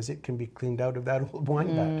more because it can be cleaned out of that old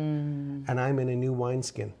wine vat. And I'm in a new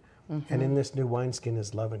wineskin. And in this new wineskin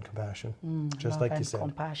is love and compassion, just like you said.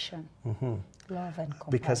 Compassion. Love and compassion.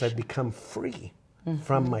 Because I've become free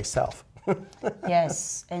from myself.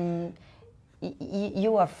 Yes, and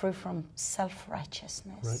you are free from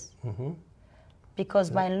self-righteousness. Right. Because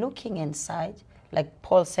by looking inside, like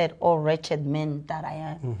Paul said, oh wretched man that I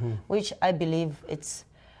am, which I believe it's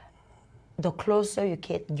the closer you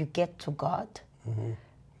get to God,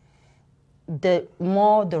 the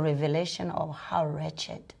more the revelation of how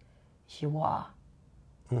wretched you are.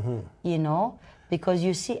 Because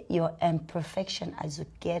you see your imperfection as you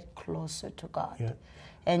get closer to God. Yeah.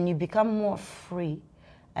 And you become more free.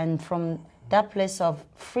 And from that place of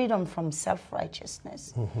freedom from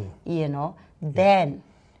self-righteousness, then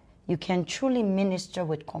you can truly minister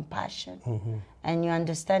with compassion. And you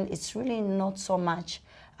understand it's really not so much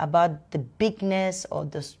about the bigness or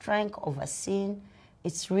the strength of a sin.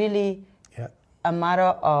 It's really a matter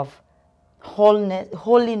of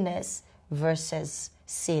holiness versus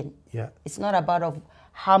sin. Yeah. It's not about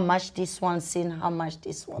how much this one sin, how much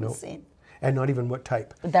this one sin. And not even what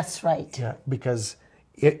type. That's right. Yeah, because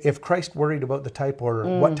if Christ worried about the type or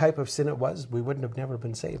what type of sin it was, we wouldn't have never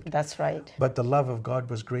been saved. That's right. But the love of God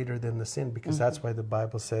was greater than the sin, because that's why the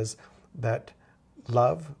Bible says that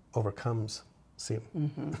love overcomes sin.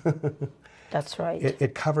 That's right.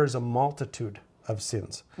 It covers a multitude of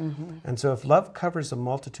sins. And so if love covers a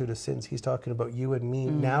multitude of sins, he's talking about you and me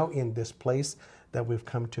now in this place that we've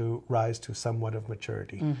come to rise to somewhat of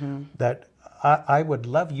maturity. That I would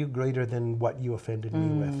love you greater than what you offended me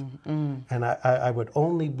with. And I would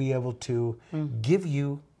only be able to give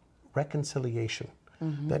you reconciliation.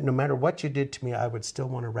 That no matter what you did to me, I would still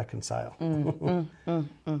want to reconcile. And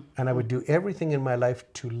I would do everything in my life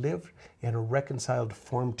to live in a reconciled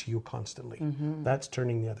form to you constantly. That's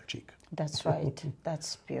turning the other cheek. That's right.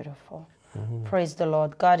 That's beautiful. Praise the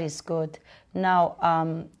Lord. God is good. Now,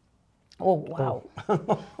 oh, wow.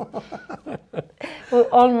 We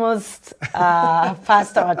almost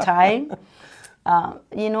passed our time.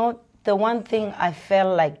 The one thing I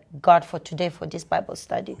felt like God for today, for this Bible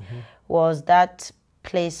study, was that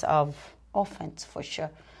place of offense, for sure,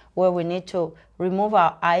 where we need to remove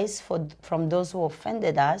our eyes from those who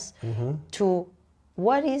offended us to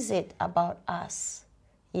what is it about us,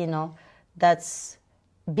 that's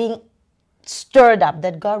being stirred up,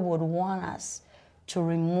 that God would want us to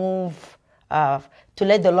remove, to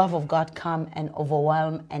let the love of God come and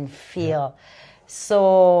overwhelm and fill.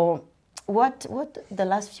 So what the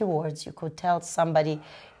last few words you could tell somebody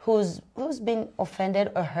who's been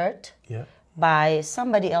offended or hurt Yeah. by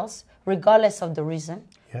somebody else, regardless of the reason?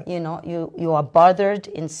 Yeah. You know, you are bothered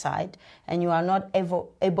inside and you are not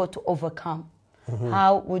able to overcome.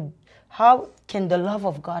 How can the love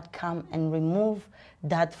of God come and remove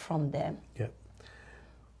that from them? Yeah.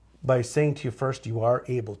 By saying to you first, you are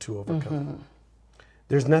able to overcome.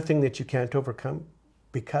 There's nothing that you can't overcome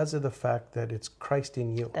because of the fact that it's Christ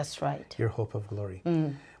in you. That's right. Your hope of glory.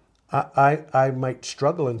 I might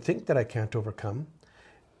struggle and think that I can't overcome.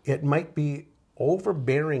 It might be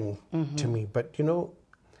overbearing to me, but you know,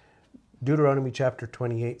 Deuteronomy chapter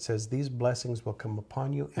 28 says these blessings will come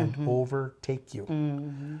upon you and overtake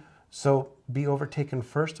you. So be overtaken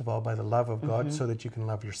first of all by the love of God so that you can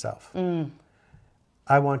love yourself.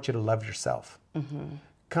 I want you to love yourself.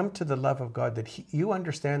 Come to the love of God that you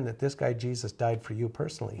understand that this guy Jesus died for you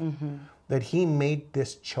personally, that he made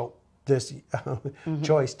this choice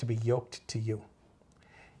to be yoked to you.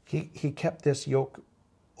 He kept this yoke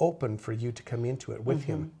open for you to come into it with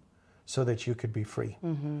him so that you could be free.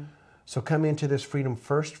 So come into this freedom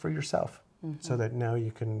first for yourself so that now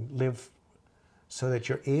you can live so that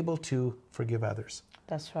you're able to forgive others.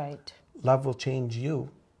 That's right. Love will change you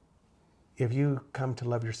if you come to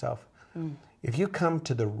love yourself. If you come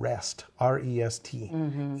to the rest, R-E-S-T,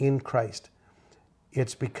 in Christ,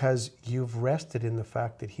 it's because you've rested in the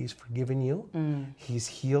fact that he's forgiven you, he's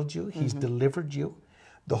healed you, he's delivered you.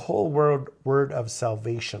 The whole word of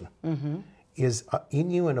salvation is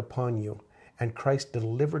in you and upon you, and Christ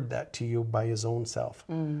delivered that to you by his own self.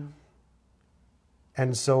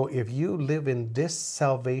 And so if you live in this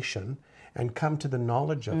salvation and come to the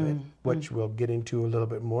knowledge of it, which we'll get into a little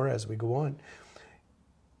bit more as we go on,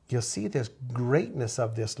 you'll see this greatness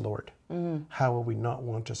of this Lord. How will we not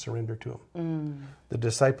want to surrender to him? The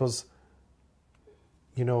disciples,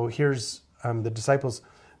 you know, here's the disciples,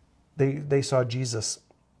 they saw Jesus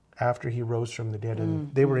after he rose from the dead,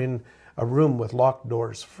 and they were in a room with locked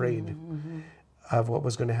doors, afraid of what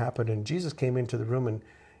was going to happen. And Jesus came into the room and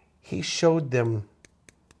he showed them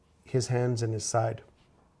his hands and his side.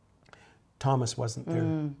 Thomas wasn't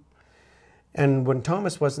there. And when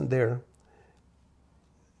Thomas wasn't there,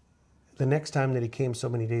 the next time that he came so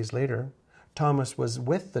many days later, Thomas was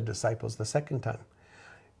with the disciples the second time.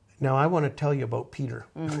 Now I want to tell you about Peter.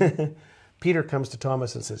 Peter comes to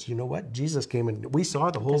Thomas and says, you know what? Jesus came and we saw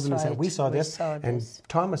the holes in his hand. We saw this. And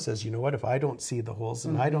Thomas says, you know what? If I don't see the holes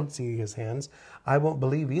and I don't see his hands, I won't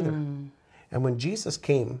believe either. And when Jesus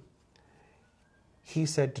came, he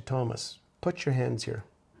said to Thomas, put your hands here.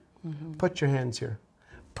 Put your hands here.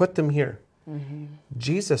 Put them here.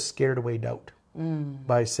 Jesus scared away doubt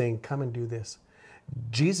by saying, come and do this.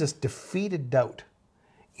 Jesus defeated doubt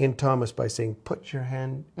in Thomas by saying, put your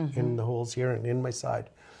hand in the holes here and in my side.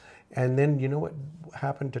 And then you know what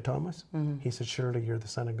happened to Thomas? He said, surely you're the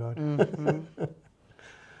Son of God.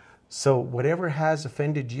 So whatever has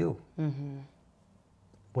offended you,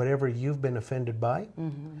 whatever you've been offended by,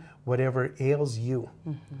 whatever ails you,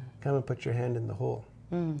 come and put your hand in the hole.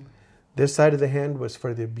 This side of the hand was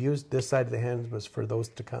for the abused, this side of the hand was for those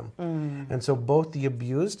to come. And so both the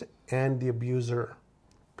abused and the abuser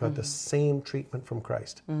got the same treatment from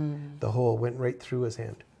Christ. The hole went right through his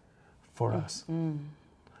hand for us.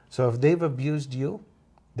 So if they've abused you,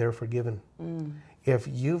 they're forgiven. If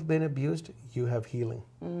you've been abused, you have healing.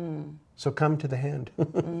 So come to the hand.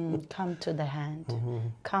 Come to the hand.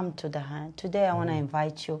 Come to the hand. Today I want to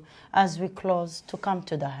invite you, as we close, to come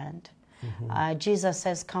to the hand. Jesus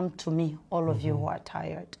says, come to me, all of you who are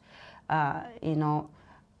tired. You know,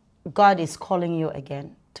 God is calling you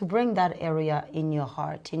again to bring that area in your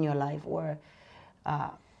heart, in your life, where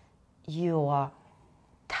you are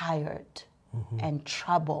tired and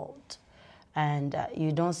troubled and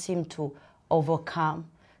you don't seem to overcome.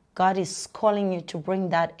 God is calling you to bring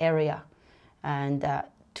that area and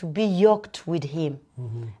to be yoked with him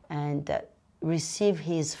and receive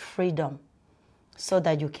his freedom so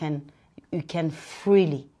that you can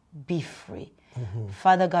freely be free.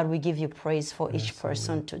 Father God, we give you praise for each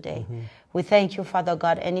person today. We thank you, Father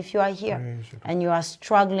God. And if you are here and you are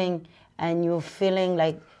struggling and you're feeling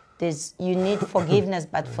like you need forgiveness,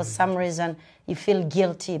 but for some reason you feel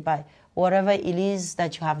guilty by whatever it is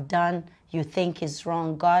that you have done, you think is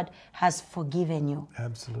wrong, God has forgiven you.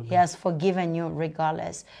 Absolutely. He has forgiven you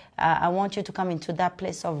regardless. I want you to come into that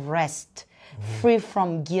place of rest, free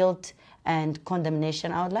from guilt and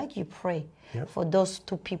condemnation. I would like you to pray for those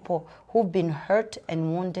two people who've been hurt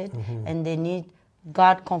and wounded, and they need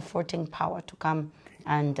God comforting power to come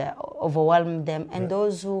and overwhelm them. And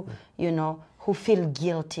those who, you know, who feel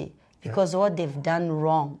guilty, because what they've done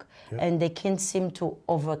wrong, Yep. and they can't seem to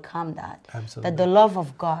overcome that. Absolutely. That the love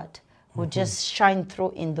of God will just shine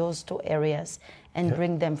through in those two areas and Yep.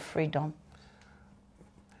 bring them freedom.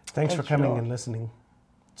 Thanks for Thank you, coming Lord. and listening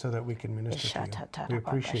so that we can minister to you. We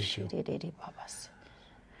appreciate you.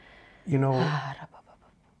 You know,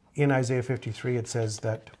 in Isaiah 53, it says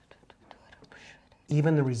that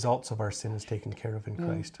even the results of our sin is taken care of in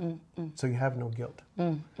Christ. So you have no guilt.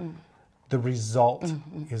 The result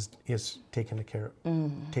is taken care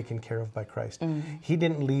of by Christ. He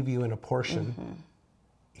didn't leave you in a portion.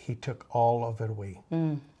 He took all of it away.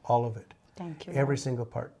 All of it. Thank you, Every Lord. single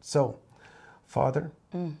part. So, Father,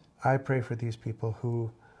 I pray for these people who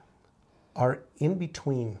are in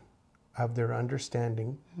between of their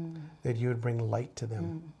understanding, that you would bring light to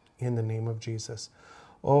them in the name of Jesus.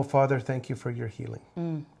 Oh, Father, thank you for your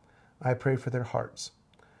healing. I pray for their hearts.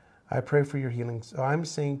 I pray for your healing. So I'm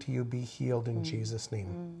saying to you, be healed in Jesus'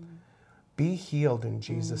 name. Be healed in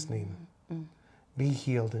Jesus' name. Be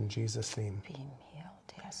healed in Jesus' name. Being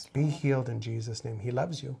healed, yes. Be healed in Jesus' name. He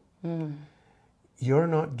loves you. You're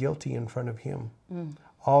not guilty in front of him.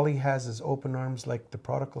 All he has is open arms like the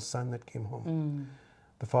prodigal son that came home.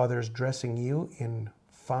 The Father is dressing you in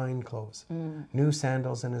fine clothes, new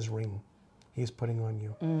sandals and his ring he's putting on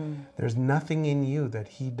you. There's nothing in you that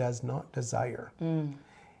he does not desire.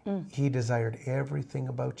 He desired everything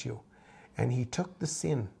about you. And he took the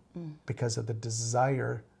sin because of the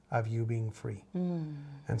desire of you being free.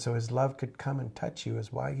 And so his love could come and touch you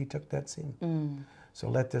is why he took that sin. So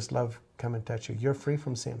let this love come and touch you. You're free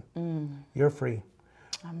from sin. You're free.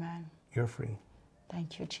 Amen. You're free.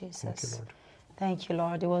 Thank you, Jesus. Thank you, Lord. Thank you,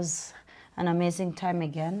 Lord. It was an amazing time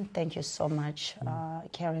again. Thank you so much,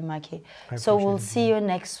 Carey, Maki. So we'll see you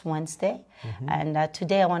next Wednesday. And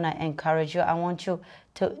today I want to encourage you. I want you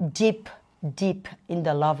to deep in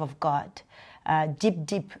the love of God.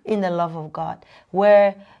 Deep in the love of God,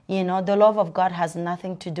 where, you know, the love of God has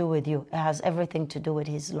nothing to do with you. It has everything to do with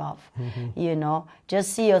his love. You know,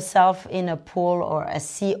 just see yourself in a pool or a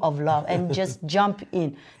sea of love and just jump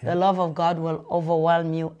in. The love of God will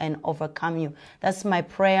overwhelm you and overcome you. That's my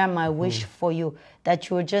prayer, my wish for you, that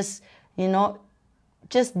you will just, you know,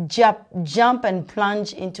 just jump and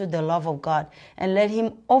plunge into the love of God and let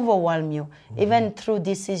him overwhelm you. Even through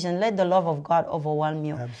this season, let the love of God overwhelm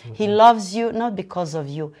you. Absolutely. He loves you not because of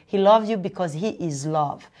you. He loves you because he is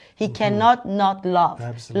love. He cannot not love.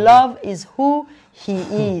 Absolutely. Love is who he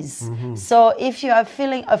is. So if you are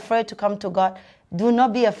feeling afraid to come to God, do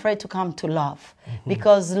not be afraid to come to love,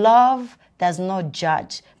 because love does not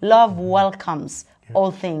judge. Love welcomes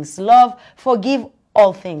all things. Love forgive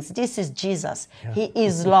all things. This is Jesus. He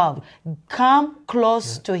is love. Come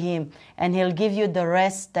close to him and he'll give you the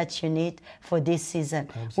rest that you need for this season.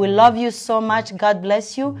 We love you so much. God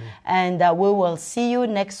bless you. And we will see you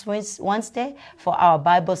next Wednesday for our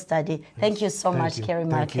Bible study. Thank you so much, Carey,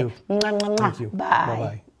 Thank Maki. you. Thank you.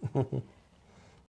 Bye. Bye-bye.